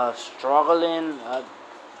struggling.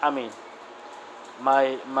 I mean,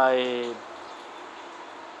 my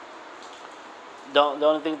the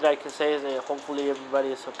only thing that I can say is that hopefully everybody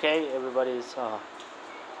is okay, everybody is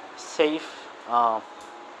safe,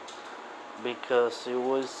 because it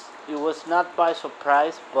was not by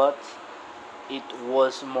surprise, but it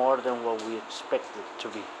was more than what we expected to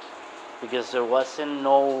be, because there wasn't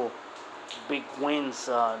no big winds,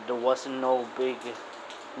 there wasn't no big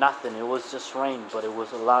nothing. It was just rain, but it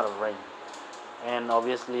was a lot of rain, and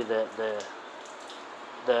obviously the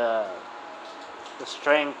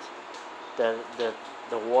strength that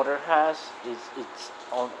the water has is it's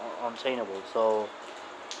untainable. So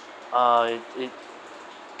it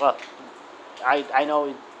well, I know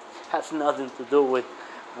it has nothing to do with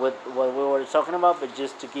what we were talking about, but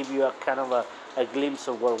just to give you a kind of a glimpse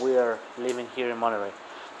of what we are living here in Monterrey.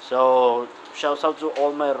 So shouts out to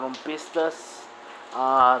all my rompistas.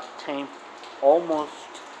 10, almost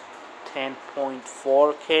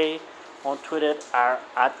 10.4k on Twitter are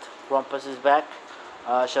at Rompas is back.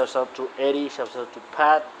 Shouts out to Eddie, shouts out to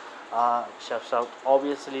Pat, shouts out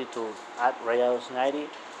obviously to at Rayados90.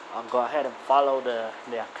 Go ahead and follow the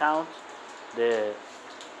account.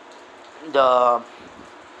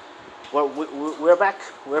 We're back.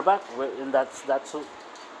 And that's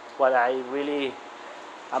what I'm really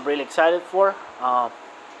excited for,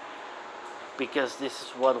 because this is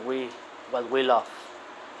what we love,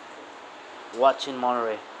 watching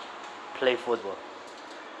Monterrey play football.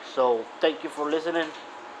 So thank you for listening.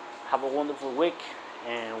 Have a wonderful week,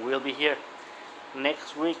 and we'll be here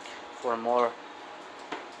next week for more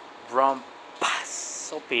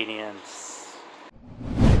Rompas opinions.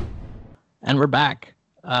 And we're back.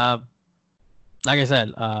 Like I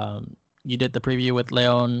said, you did the preview with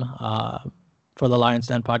Leon for the Lions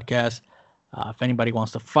Den podcast. If anybody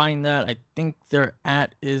wants to find that, I think their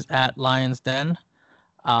is at Lions Den.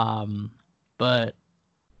 But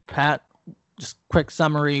Pat, just quick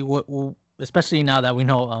summary. What, especially now that we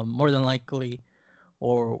know more than likely,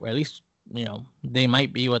 or at least they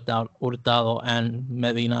might be without Hurtado and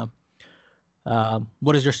Medina.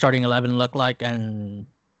 What does your starting 11 look like, and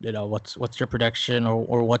what's your prediction,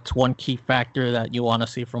 or what's one key factor that you want to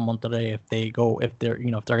see from Monterrey if they're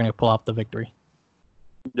going to pull off the victory?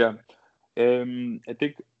 Yeah, I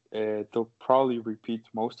think they'll probably repeat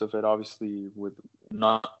most of it, obviously, with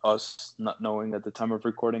not knowing at the time of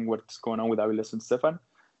recording what's going on with Aviles and Stefan.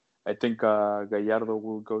 I think Gallardo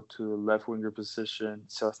will go to the left winger position,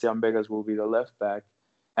 Sebastián Vegas will be the left back,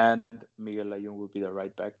 and Miguel Layún will be the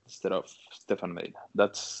right back instead of Stefan Medina.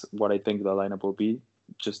 That's what I think the lineup will be.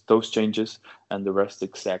 Just those changes, and the rest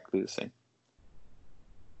exactly the same.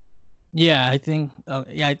 Yeah, I think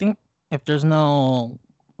if there's no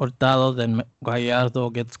Hurtado, then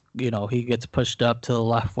Gallardo gets pushed up to the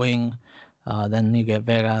left wing. Then you get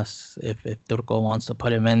Vegas if Turco wants to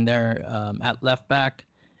put him in there at left back,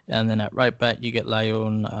 and then at right back you get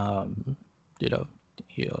Layún.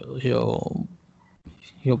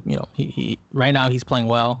 He right now he's playing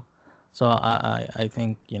well, so I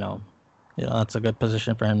think that's a good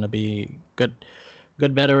position for him to be good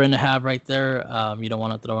veteran to have right there. You don't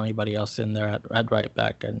want to throw anybody else in there at right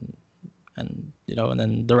back, and then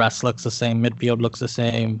the rest looks the same. Midfield looks the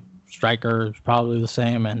same. Striker is probably the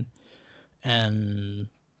same, and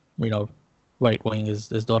right wing is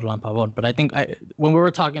Dorlan Pavón. But I think when we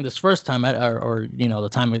were talking this first time, or the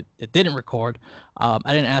time it didn't record,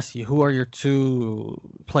 I didn't ask you who are your two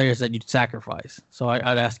players that you'd sacrifice. So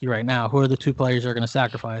I'd ask you right now, who are the two players you're going to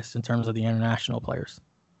sacrifice in terms of the international players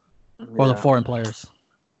or the foreign players?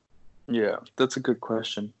 Yeah, that's a good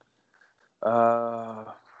question.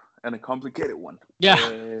 And a complicated one. Yeah,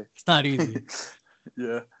 it's not easy.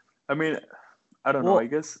 Yeah, I mean, I don't know. I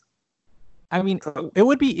guess. I mean, it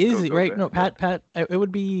would be easy, right? No, Pat. It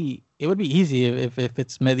would be easy if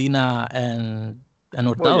it's Medina and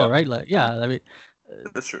Hurtado, right? Like, yeah, I mean,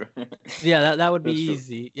 that's true. Yeah, that would be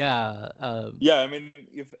easy. Yeah. Yeah, I mean,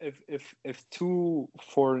 if two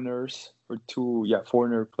foreigners or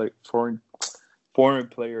foreign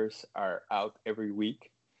players are out every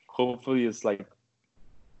week, hopefully it's like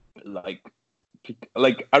I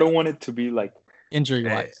don't want it to be like injury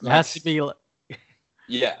wise. It has to be.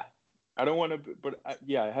 Yeah, I don't want to, but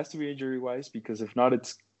it has to be injury wise, because if not,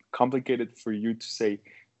 it's complicated for you to say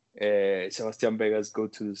Sebastián Vegas go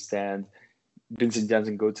to the stand, Vincent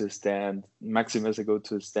Janssen go to the stand, Maxi Meza go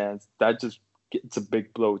to the stand. That just gets a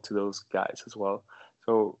big blow to those guys as well.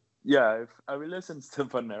 So yeah, if Aviles and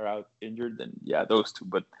Stefan are out injured, then yeah, those two.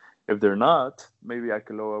 But if they're not, maybe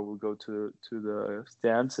Akeloa will go to the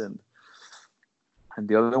stands, and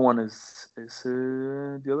the other one is a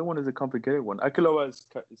complicated one. Akeloa is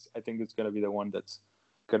I think it's going to be the one that's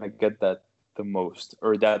gonna get that the most,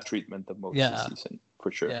 or that treatment the most this season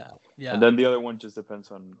for sure. Yeah. And then the other one just depends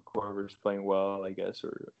on whoever's playing well, I guess,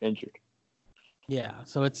 or injured. Yeah.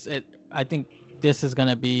 So I think this is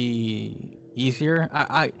gonna be easier.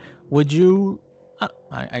 Would you?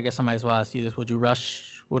 I guess I might as well ask you this: would you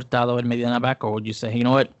rush Hurtado and Medina back, or would you say, you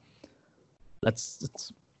know what?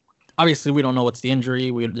 Let's obviously we don't know what's the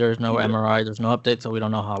injury. There's no MRI, there's no update, so we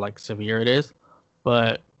don't know how like severe it is.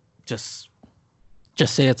 But just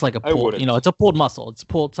say it's like a pulled, it's a pulled muscle. It's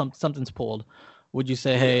pulled, something's pulled. Would you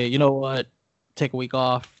say, hey, you know what? Take a week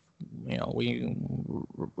off.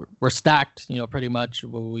 We're stacked. Pretty much.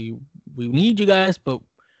 We need you guys, but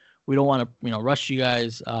we don't want to rush you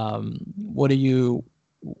guys. What do you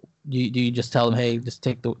just tell them, hey, just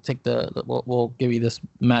take the we'll give you this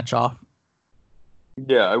match off?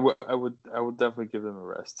 Yeah, I would definitely give them a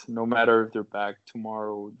rest. No matter if they're back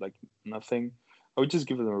tomorrow, like nothing. I would just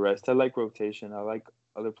give them a rest. I like rotation. I like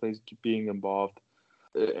other players being involved.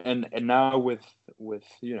 And now with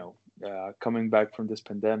coming back from this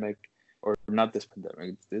pandemic, or not this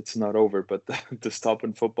pandemic, it's not over, but the stop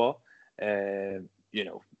in football, I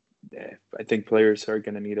think players are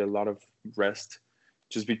going to need a lot of rest,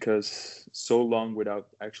 just because so long without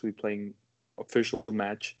actually playing official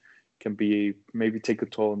match can be maybe take a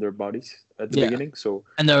toll on their bodies at the beginning. So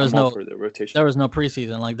and there was no for the rotation. There was no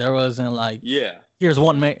preseason. Like there wasn't like here's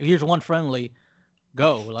one friendly,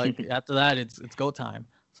 go. Like after that it's go time.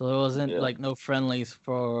 So there wasn't like no friendlies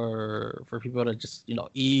for people to just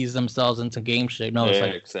ease themselves into game shape. No, it's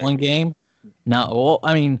exactly. One game. Now, well,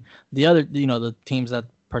 I mean the other the teams that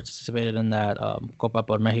participated in that Copa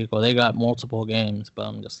por Mexico, they got multiple games, but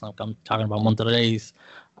I'm talking about Monterrey's.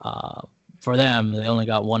 For them, they only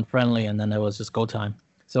got one friendly, and then it was just go time.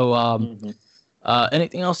 So,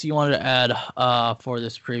 anything else you wanted to add for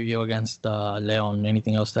this preview against Leon?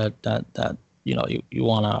 Anything else that you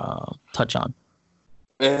want to touch on?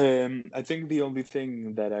 I think the only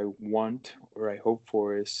thing that I want or I hope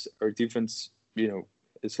for is our defense,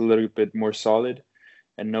 is a little bit more solid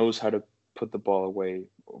and knows how to put the ball away.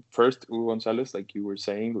 First, Hugo Gonzalez, like you were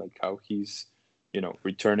saying, like how he's,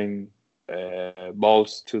 returning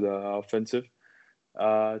balls to the offensive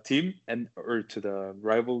team or to the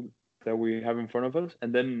rival that we have in front of us,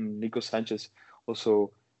 and then Nico Sanchez also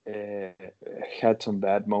had some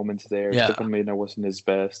bad moments there. Stefan Medina wasn't his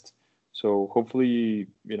best, so hopefully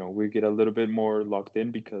we get a little bit more locked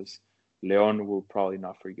in, because Leon will probably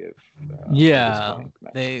not forgive.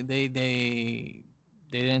 They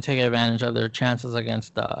didn't take advantage of their chances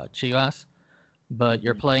against Chivas. But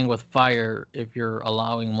you're playing with fire if you're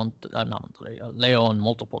allowing Leon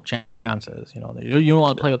multiple chances. You don't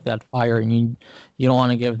want to play with that fire, and you don't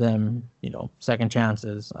want to give them second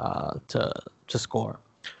chances to score.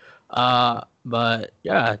 But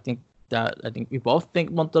yeah, I think we both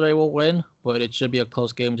think Monterrey will win, but it should be a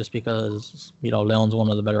close game just because Leon's one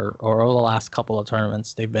of the better, or the last couple of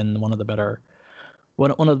tournaments they've been one of the better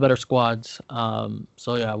squads.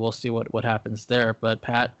 So yeah, we'll see what happens there. But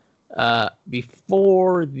Pat.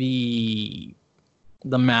 Before the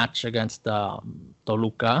match against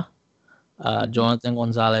Toluca, Jonathan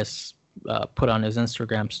Gonzalez put on his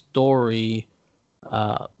Instagram story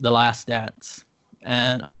The Last Dance.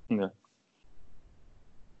 And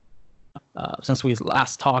since we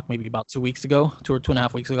last talked, maybe about 2 weeks ago, 2 or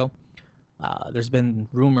 2.5 weeks ago, there's been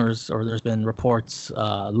rumors, or there's been reports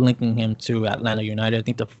linking him to Atlanta United. I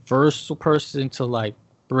think the first person to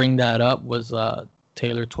bring that up was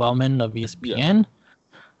Taylor Twellman of ESPN.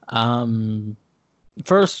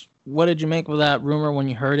 First, what did you make of that rumor when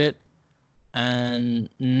you heard it? And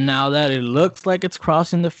now that it looks like it's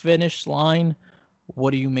crossing the finish line,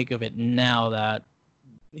 what do you make of it now that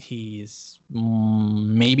he's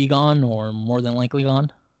maybe gone, or more than likely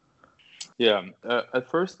gone? Yeah, at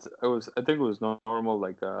first I think it was normal,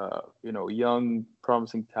 young,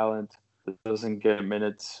 promising talent that doesn't get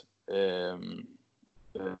minutes.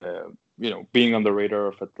 Being on the radar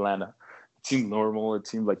of Atlanta, it seemed normal. It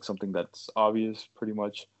seemed like something that's obvious, pretty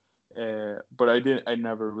much. But I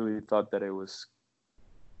never really thought that it was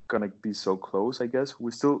gonna be so close. I guess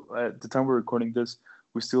we still, at the time we're recording this,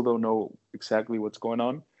 we still don't know exactly what's going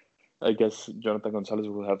on. I guess Jonathan Gonzalez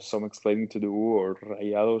will have some explaining to do, or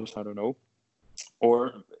Rayados, I don't know,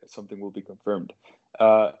 or something will be confirmed.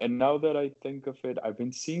 And now that I think of it, I've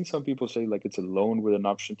been seeing some people say it's a loan with an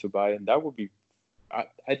option to buy, and that would be.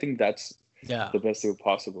 I think that's the best deal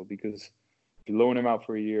possible, because if you loan him out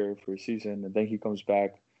for a year, for a season, and then he comes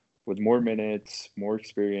back with more minutes, more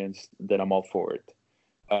experience, then I'm all for it.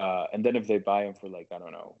 And then if they buy him for I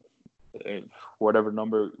don't know, whatever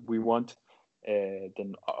number we want,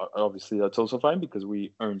 then obviously that's also fine because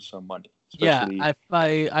we earn some money. Yeah,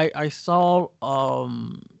 Especially, I saw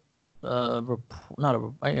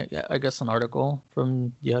I guess an article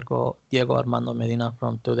from Diego Armando Medina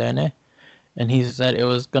from TUDN, and he said it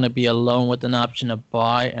was going to be a loan with an option to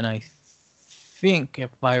buy, and I think if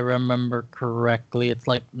I remember correctly, it's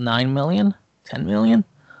like 9 million, 10 million,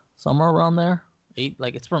 somewhere around there.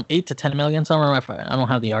 It's from 8 to 10 million somewhere. I don't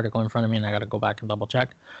have the article in front of me, and I got to go back and double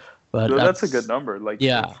check. But that's a good number. Like,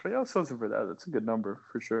 yeah, if Real sells him for that, that's a good number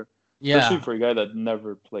for sure. yeah, Especially for a guy that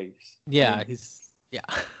never plays. yeah, I mean, yeah.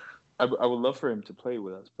 I would love for him to play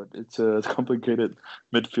with us, but it's a complicated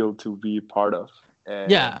midfield to be part of.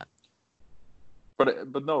 Yeah.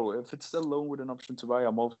 But no, if it's a loan with an option to buy,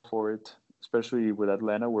 I'm all for it. Especially with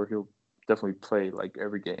Atlanta, where he'll definitely play like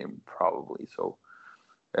every game, probably. So,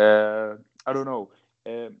 I don't know.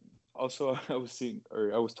 Also, I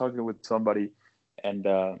was talking with somebody, and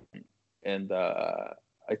I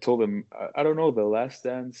told him, I don't know. The Last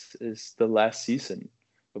Dance is the last season,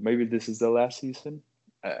 but maybe this is the last season.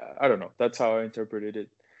 I don't know. That's how I interpreted it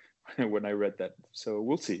when I read that. So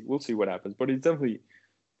we'll see. We'll see what happens. But he's definitely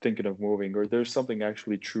thinking of moving, or there's something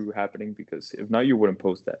actually true happening, because if not, you wouldn't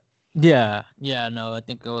post that. Yeah, no, I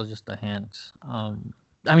think it was just a hint. I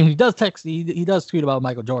mean, he does text, he does tweet about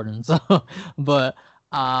Michael Jordan, so, but,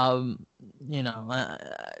 you know,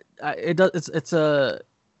 it's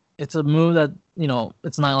a move that, you know,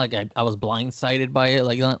 it's not like I was blindsided by it.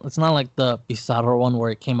 Like, it's not like the Pizarro one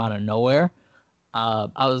where it came out of nowhere. I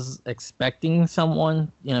was expecting someone,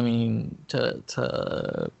 you know, I mean,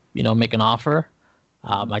 to you know, make an offer.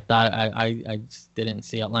 I thought I just didn't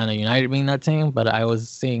see Atlanta United being that team, but I was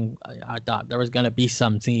seeing, I thought there was gonna be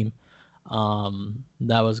some team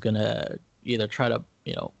that was gonna either try to,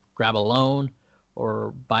 you know, grab a loan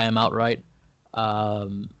or buy him outright.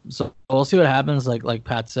 So we'll see what happens. Like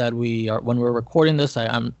Pat said, when we're recording this,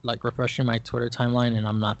 I'm like refreshing my Twitter timeline and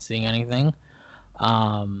I'm not seeing anything.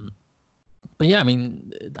 But yeah, I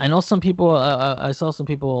mean, I know some people. I saw some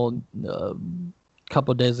people a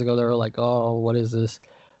couple of days ago. They were like, "Oh, what is this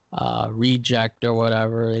reject or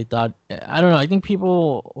whatever?" They thought, I don't know. I think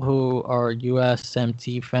people who are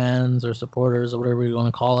USMT fans or supporters or whatever you want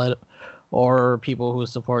to call it, or people who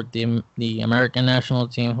support the American national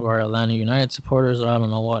team who are Atlanta United supporters, or I don't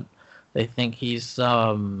know what, they think he's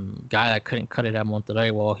some guy that couldn't cut it at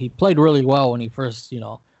Monterrey. Well, he played really well when he first, you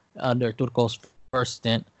know, under Turco's first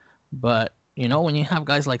stint. But, you know, when you have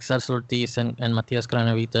guys like Celso Ortiz and Matias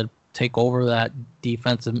Cranevita take over that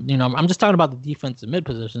defensive, you know, I'm just talking about the defensive mid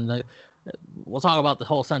position. We'll talk about the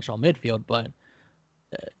whole central midfield, but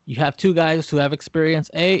you have two guys who have experience,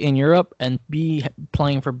 A, in Europe, and B,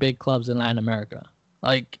 playing for big clubs in Latin America.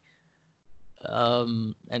 Like,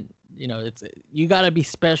 and, you know, you got to be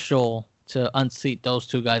special to unseat those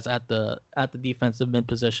two guys at the defensive mid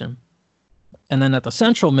position. And then at the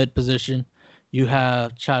central mid position, you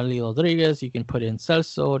have Charlie Rodriguez. You can put in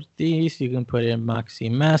Celso Ortiz. You can put in Maxi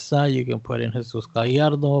Mesa. You can put in Jesus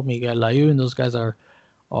Gallardo, Miguel Layún. Those guys are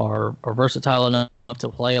versatile enough to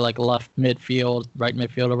play like left midfield, right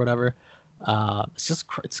midfield, or whatever.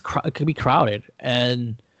 It could be crowded,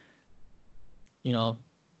 and you know,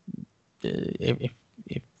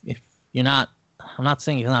 if you're not, I'm not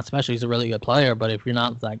saying he's not special. He's a really good player, but if you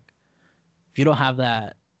don't have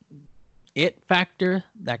that it factor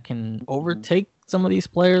that can overtake some of these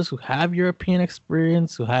players who have European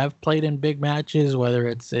experience, who have played in big matches, whether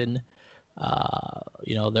it's in,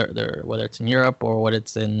 you know, whether it's in Europe or whether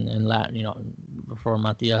it's in Latin, you know, for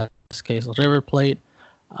Matias case, River Plate,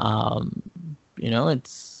 you know,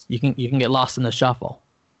 you can get lost in the shuffle.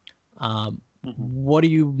 What do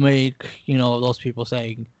you make, you know, those people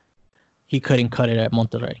saying he couldn't cut it at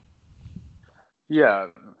Monterrey? Yeah,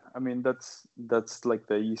 I mean, that's like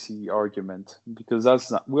the easy argument, because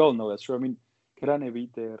we all know that's true. I mean,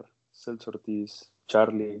 Craneviter, Celso Ortiz,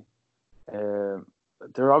 Charlie,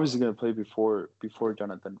 they're obviously going to play before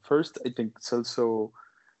Jonathan. First, I think Celso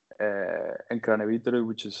and Craneviter,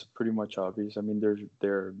 which is pretty much obvious. I mean,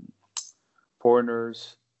 they're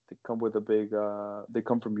foreigners. They come with a big. They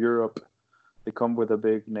come from Europe. They come with a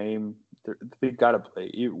big name. They gotta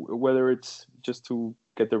play, whether it's just to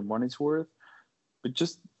get their money's worth, but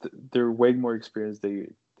just they're way more experienced.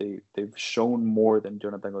 They've shown more than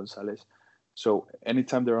Jonathan Gonzalez. So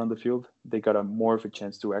anytime they're on the field, they got more of a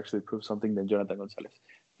chance to actually prove something than Jonathan Gonzalez.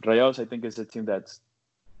 Rayados, I think, is a team that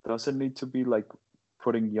doesn't need to be like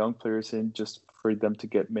putting young players in just for them to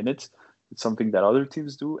get minutes. It's something that other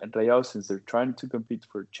teams do. And Rayados, since they're trying to compete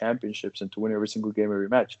for championships and to win every single game, every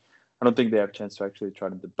match, I don't think they have a chance to actually try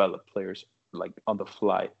to develop players like on the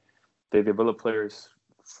fly. They develop players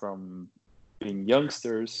from being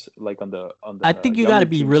youngsters, like on the I think you got to younger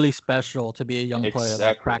be teams. really special to be a young player that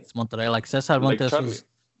Exactly. cracks Monterrey. Like Cesar Like Montes Charlie. was,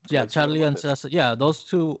 yeah, Like Charlie and Montes. Cesar. Yeah, those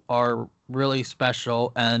two are really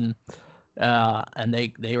special, and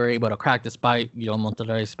they were able to crack despite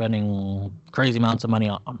Monterrey spending crazy amounts of money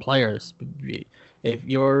on players. If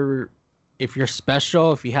you're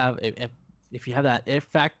special, if you have that if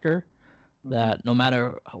factor, that no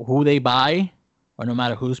matter who they buy or no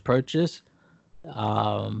matter who's purchased,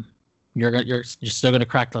 you're still gonna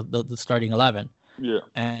crack the starting 11. Yeah.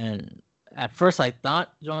 And at first I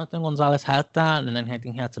thought Jonathan Gonzalez had that, and then I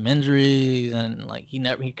think he had some injuries, and like he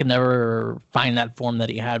could never find that form that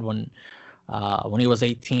he had when he was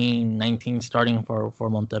 18, 19, starting for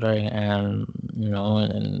Monterrey, and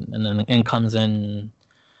and then in comes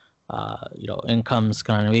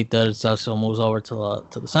Carnevita, Celso moves over to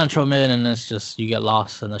the central mid, and it's just you get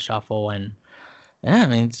lost in the shuffle. And yeah, I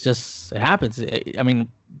mean, it happens. I mean,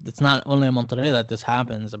 it's not only in Monterrey that this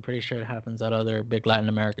happens. I'm pretty sure it happens at other big Latin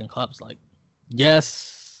American clubs. Like,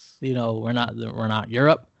 yes, we're not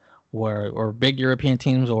Europe, or big European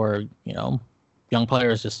teams, or young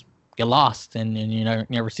players just get lost and you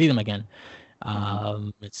never see them again.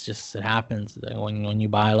 It happens when you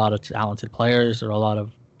buy a lot of talented players or a lot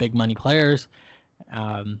of big money players.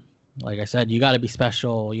 Like I said, you got to be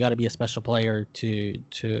special. You got to be a special player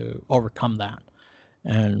to overcome that.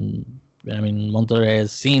 And I mean, Monterrey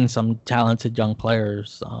has seen some talented young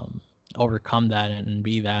players overcome that and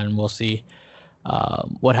be that, and we'll see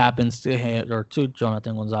what happens to him or to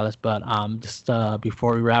Jonathan Gonzalez. But just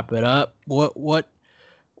before we wrap it up, what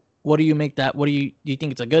do you make that? Do you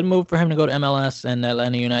think it's a good move for him to go to MLS and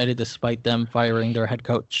Atlanta United, despite them firing their head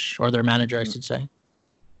coach or their manager, I should say?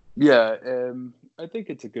 Yeah, I think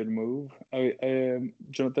it's a good move.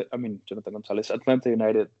 Jonathan Gonzalez, Atlanta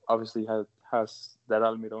United obviously has that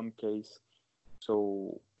Almiron case,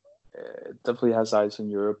 so definitely has eyes in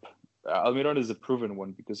Europe. Almiron is a proven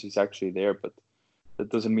one because he's actually there, but that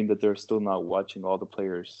doesn't mean that they're still not watching all the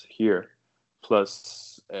players here.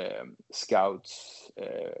 Plus, scouts,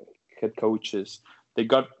 head coaches,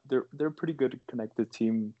 they're a pretty good connected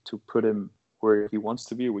team to put him where he wants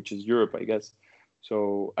to be, which is Europe, I guess.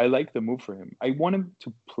 So I like the move for him. I want him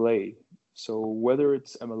to play. So whether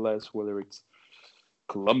it's MLS, whether it's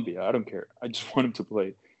Colombia, I don't care. I just want him to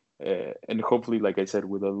play, and hopefully, like I said,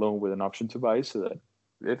 with a loan with an option to buy, so that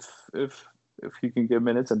if he can get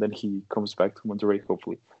minutes and then he comes back to Monterrey,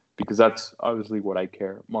 hopefully, because that's obviously what I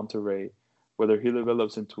care. Monterrey, whether he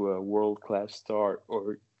develops into a world-class star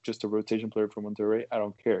or just a rotation player for Monterrey, I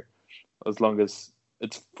don't care, as long as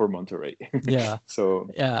it's for Monterrey. Yeah. So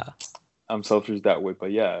yeah, I'm selfish that way,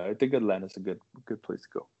 but yeah, I think Atlanta's a good place to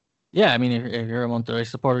go. Yeah, I mean, if you're a Monterrey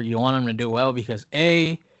supporter, you want him to do well because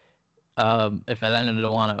if Atlanta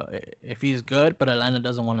don't want to, if he's good, but Atlanta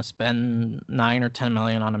doesn't want to spend $9 or $10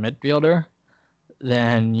 million on a midfielder,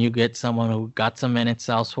 then you get someone who got some minutes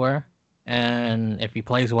elsewhere, and if he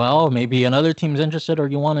plays well, maybe another team's interested, or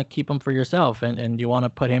you want to keep him for yourself, and you want to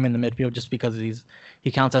put him in the midfield just because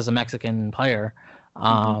he counts as a Mexican player.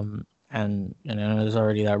 And there's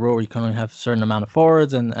already that rule where you can only have a certain amount of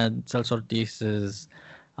forwards, and Celso Ortiz is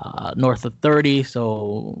north of 30,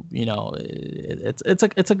 so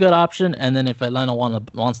it's a good option. And then if Atlanta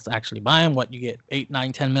wants to actually buy him, you get 8,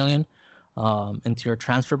 9, 10 million into your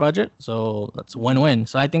transfer budget, so that's a win-win.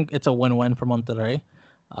 So I think it's a win-win for Monterrey.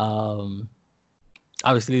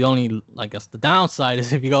 Obviously, the only, I guess, the downside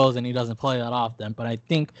is if he goes and he doesn't play that often. But I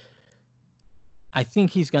think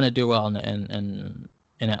he's gonna do well in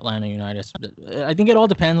Atlanta United. I think it all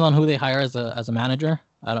depends on who they hire as a manager.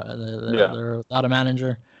 They're without a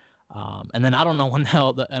manager, and then I don't know when the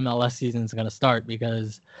hell the MLS season is gonna start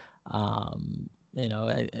because,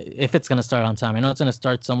 if it's gonna start on time. I know it's gonna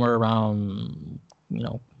start somewhere around,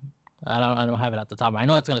 I don't have it at the top. I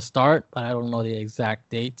know it's gonna start, but I don't know the exact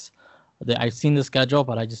dates. I've seen the schedule,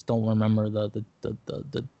 but I just don't remember the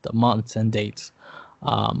months and dates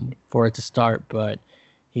for it to start. But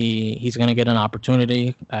he's going to get an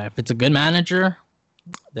opportunity. If it's a good manager,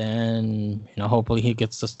 then hopefully he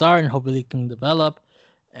gets to start and hopefully he can develop.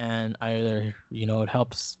 And either it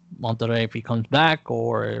helps Monterrey if he comes back,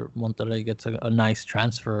 or Monterrey gets a nice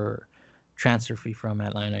transfer fee from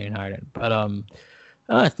Atlanta United. But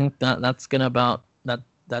I think that's gonna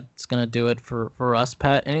do it for us,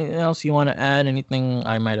 Pat. Anything else you want to add? Anything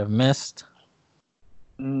I might have missed?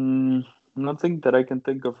 Nothing that I can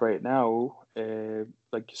think of right now.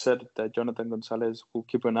 Like you said, that Jonathan Gonzalez will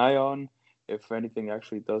keep an eye on. If anything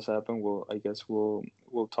actually does happen,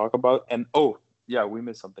 we'll talk about. And yeah, we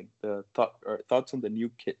missed something. The thoughts on the new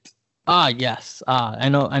kit. Yes. I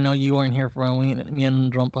know you weren't here for when me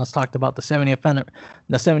and Drumpas talked about the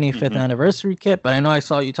 75th anniversary kit, but I know I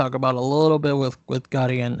saw you talk about a little bit with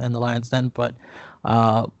Gotti and the Lions Den. But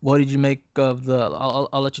what did you make of the?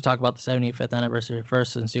 I'll let you talk about the 75th anniversary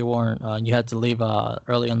first, since you weren't you had to leave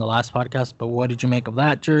early in the last podcast. But what did you make of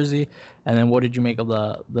that jersey? And then what did you make of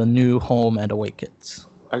the new home and away kits?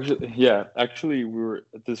 Actually,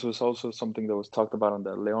 This was also something that was talked about on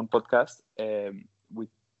the Leon podcast. We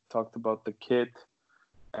talked about the kit,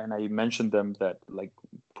 and I mentioned them that like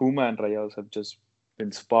Puma and Rayados have just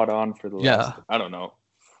been spot on for the last, I don't know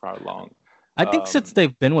how long. I think since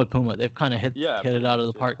they've been with Puma, they've kind of hit it out of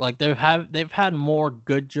the park. Like they've had more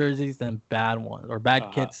good jerseys than bad ones or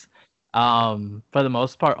bad kits. For the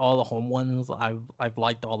most part, all the home ones I've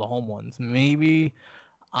liked all the home ones. Maybe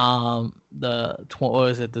the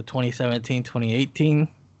 2017, 2018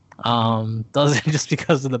 doesn't, just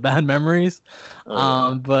because of the bad memories.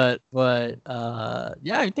 But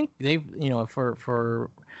I think they've,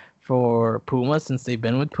 for Puma, since they've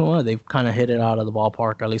been with Puma, they've kind of hit it out of the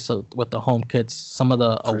ballpark, at least with the home kits. Some of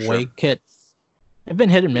the away kits have been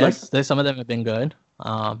hit and miss. Some of them have been good.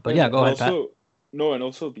 But go ahead, Pat. No, and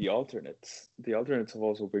also the alternates. The alternates have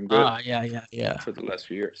also been good. For the last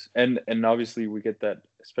few years, and obviously we get that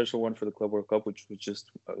special one for the Club World Cup, which was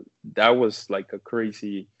just that was like a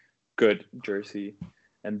crazy good jersey.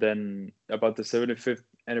 And then about the 75th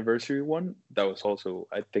anniversary one, that was also,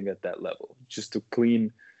 I think, at that level. Just a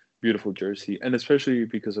clean, beautiful jersey, and especially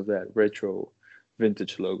because of that retro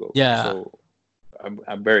vintage logo. Yeah. So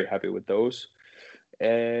I'm very happy with those.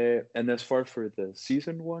 And as far for the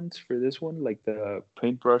season ones for this one, like the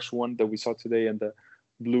paintbrush one that we saw today and the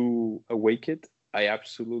blue away kit, I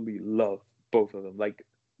absolutely love both of them. Like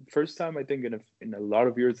first time I think in a lot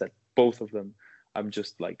of years that both of them, I'm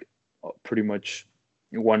just like pretty much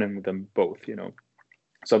wanting them both.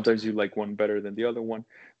 Sometimes you like one better than the other one,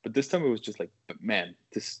 but this time it was just like, man,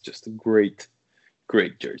 this is just a great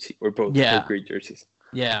jersey, or both great jerseys.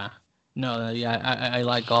 Yeah. No, I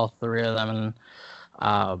like all three of them, and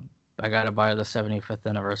I gotta buy the 75th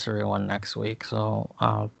anniversary one next week. So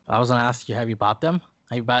I was gonna ask you, have you bought them?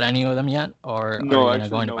 Have you bought any of them yet, or no, are you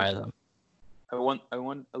going to buy them? I want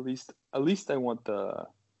at least I want the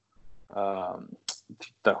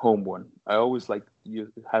home one. I always like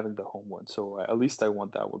having the home one, so at least I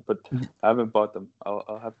want that one. But I haven't bought them.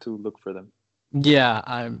 I'll have to look for them. Yeah,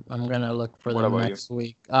 I'm gonna look for them next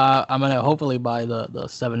week. I'm gonna hopefully buy the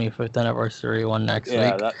 75th anniversary one next week.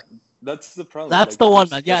 Yeah, that's the problem. That's the one,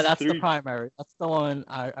 man. Yeah, that's the primary. That's the one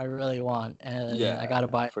I really want, and I gotta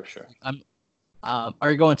buy it for sure.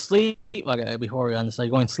 Are you going sleeve? Okay, before we end this, are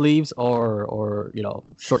you going sleeves or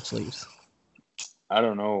short sleeves? I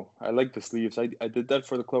don't know. I like the sleeves. I did that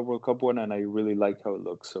for the Club World Cup one, and I really like how it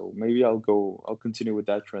looks. So maybe I'll continue with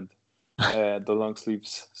that trend, the long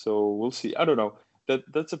sleeves. So we'll see. I don't know.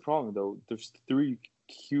 That's a problem though. There's three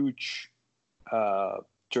huge,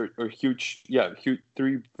 three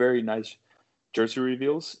very nice jersey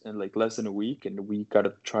reveals in like less than a week, and we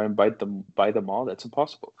gotta try and buy them all. That's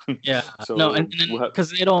impossible. Yeah. So no, and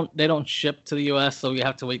because they don't ship to the U.S., so we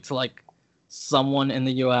have to wait till like someone in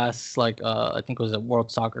the U.S., like I think it was a World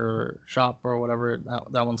Soccer Shop or whatever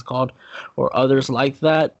that one's called, or others like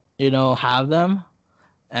that, have them.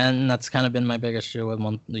 And that's kind of been my big issue with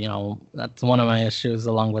one. That's one of my issues,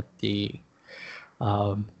 along with the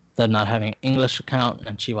not having English account,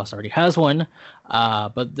 and Chivas already has one.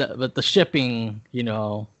 But the shipping,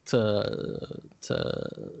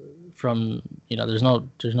 from there's no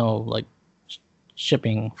like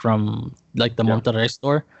shipping from like the Monterrey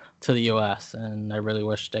store to the U.S., and I really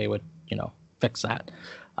wish they would fix that.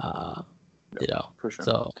 For sure.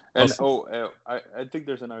 So and I think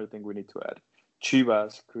there's another thing we need to add.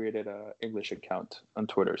 Chivas created an English account on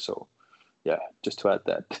Twitter, so just to add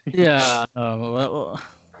that.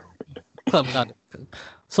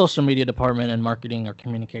 Social media department and marketing or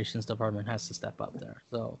communications department has to step up there.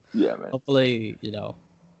 So man. Hopefully, and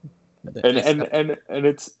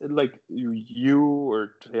it's like you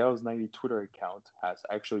or Rayados 90 Twitter account has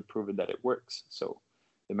actually proven that it works. So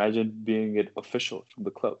imagine being it official from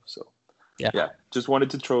the club. So just wanted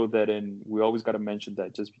to throw that in. We always got to mention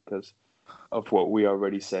that just because of what we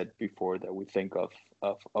already said before, that we think of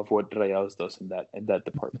what Rayados does in that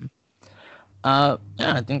department. I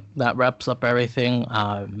think that wraps up everything.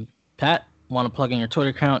 Pat, want to plug in your Twitter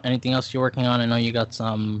account? Anything else you're working on? I know you got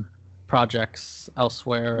some projects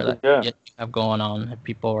elsewhere that you have going on, if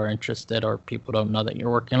people are interested or people don't know that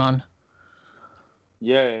you're working on.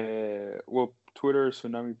 Well, Twitter,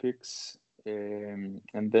 Tsunami Pics, and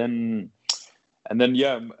then And then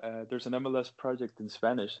there's an MLS project in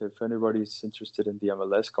Spanish. If anybody's interested in the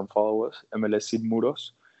MLS, come follow us. MLS Sin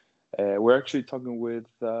Muros. We're actually talking with.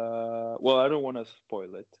 Well, I don't want to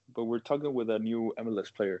spoil it, but we're talking with a new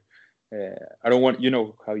MLS player. I don't want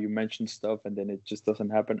how you mention stuff and then it just doesn't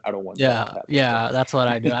happen. I don't want that to happen. Yeah, that's what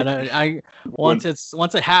I do. Once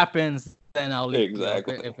it happens, then I'll leave.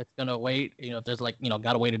 Exactly. If it's gonna wait, if there's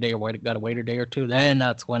gotta wait a day or gotta wait a day or two, then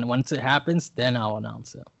that's when once it happens, then I'll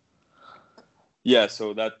announce it. Yeah,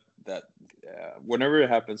 so that whenever it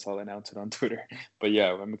happens, I'll announce it on Twitter. But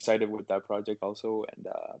yeah, I'm excited with that project also, and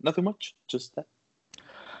nothing much, just that.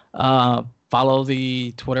 Follow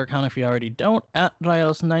the Twitter account if you already don't, at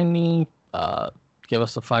Rayados90. Give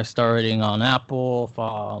us a 5-star rating on Apple.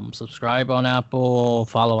 Subscribe on Apple.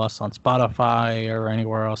 Follow us on Spotify or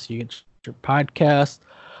anywhere else you get your podcast.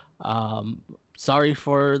 Sorry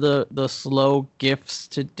for the slow gifts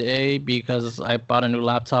today because I bought a new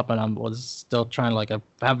laptop and I was still trying I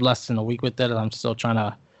have less than a week with it and I'm still trying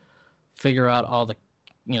to figure out all the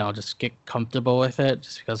just get comfortable with it,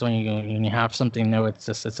 just because when you have something new,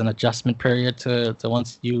 it's an adjustment period to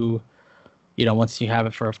once you have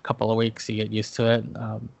it for a couple of weeks, you get used to it.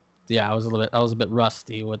 I was a bit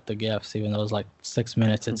rusty with the gifts, even though it was 6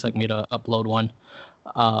 minutes it took me to upload one.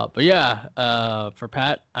 For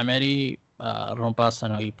Pat, I'm Eddie. Rompas, I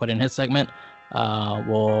know he put in his segment.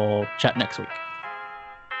 We'll chat next week.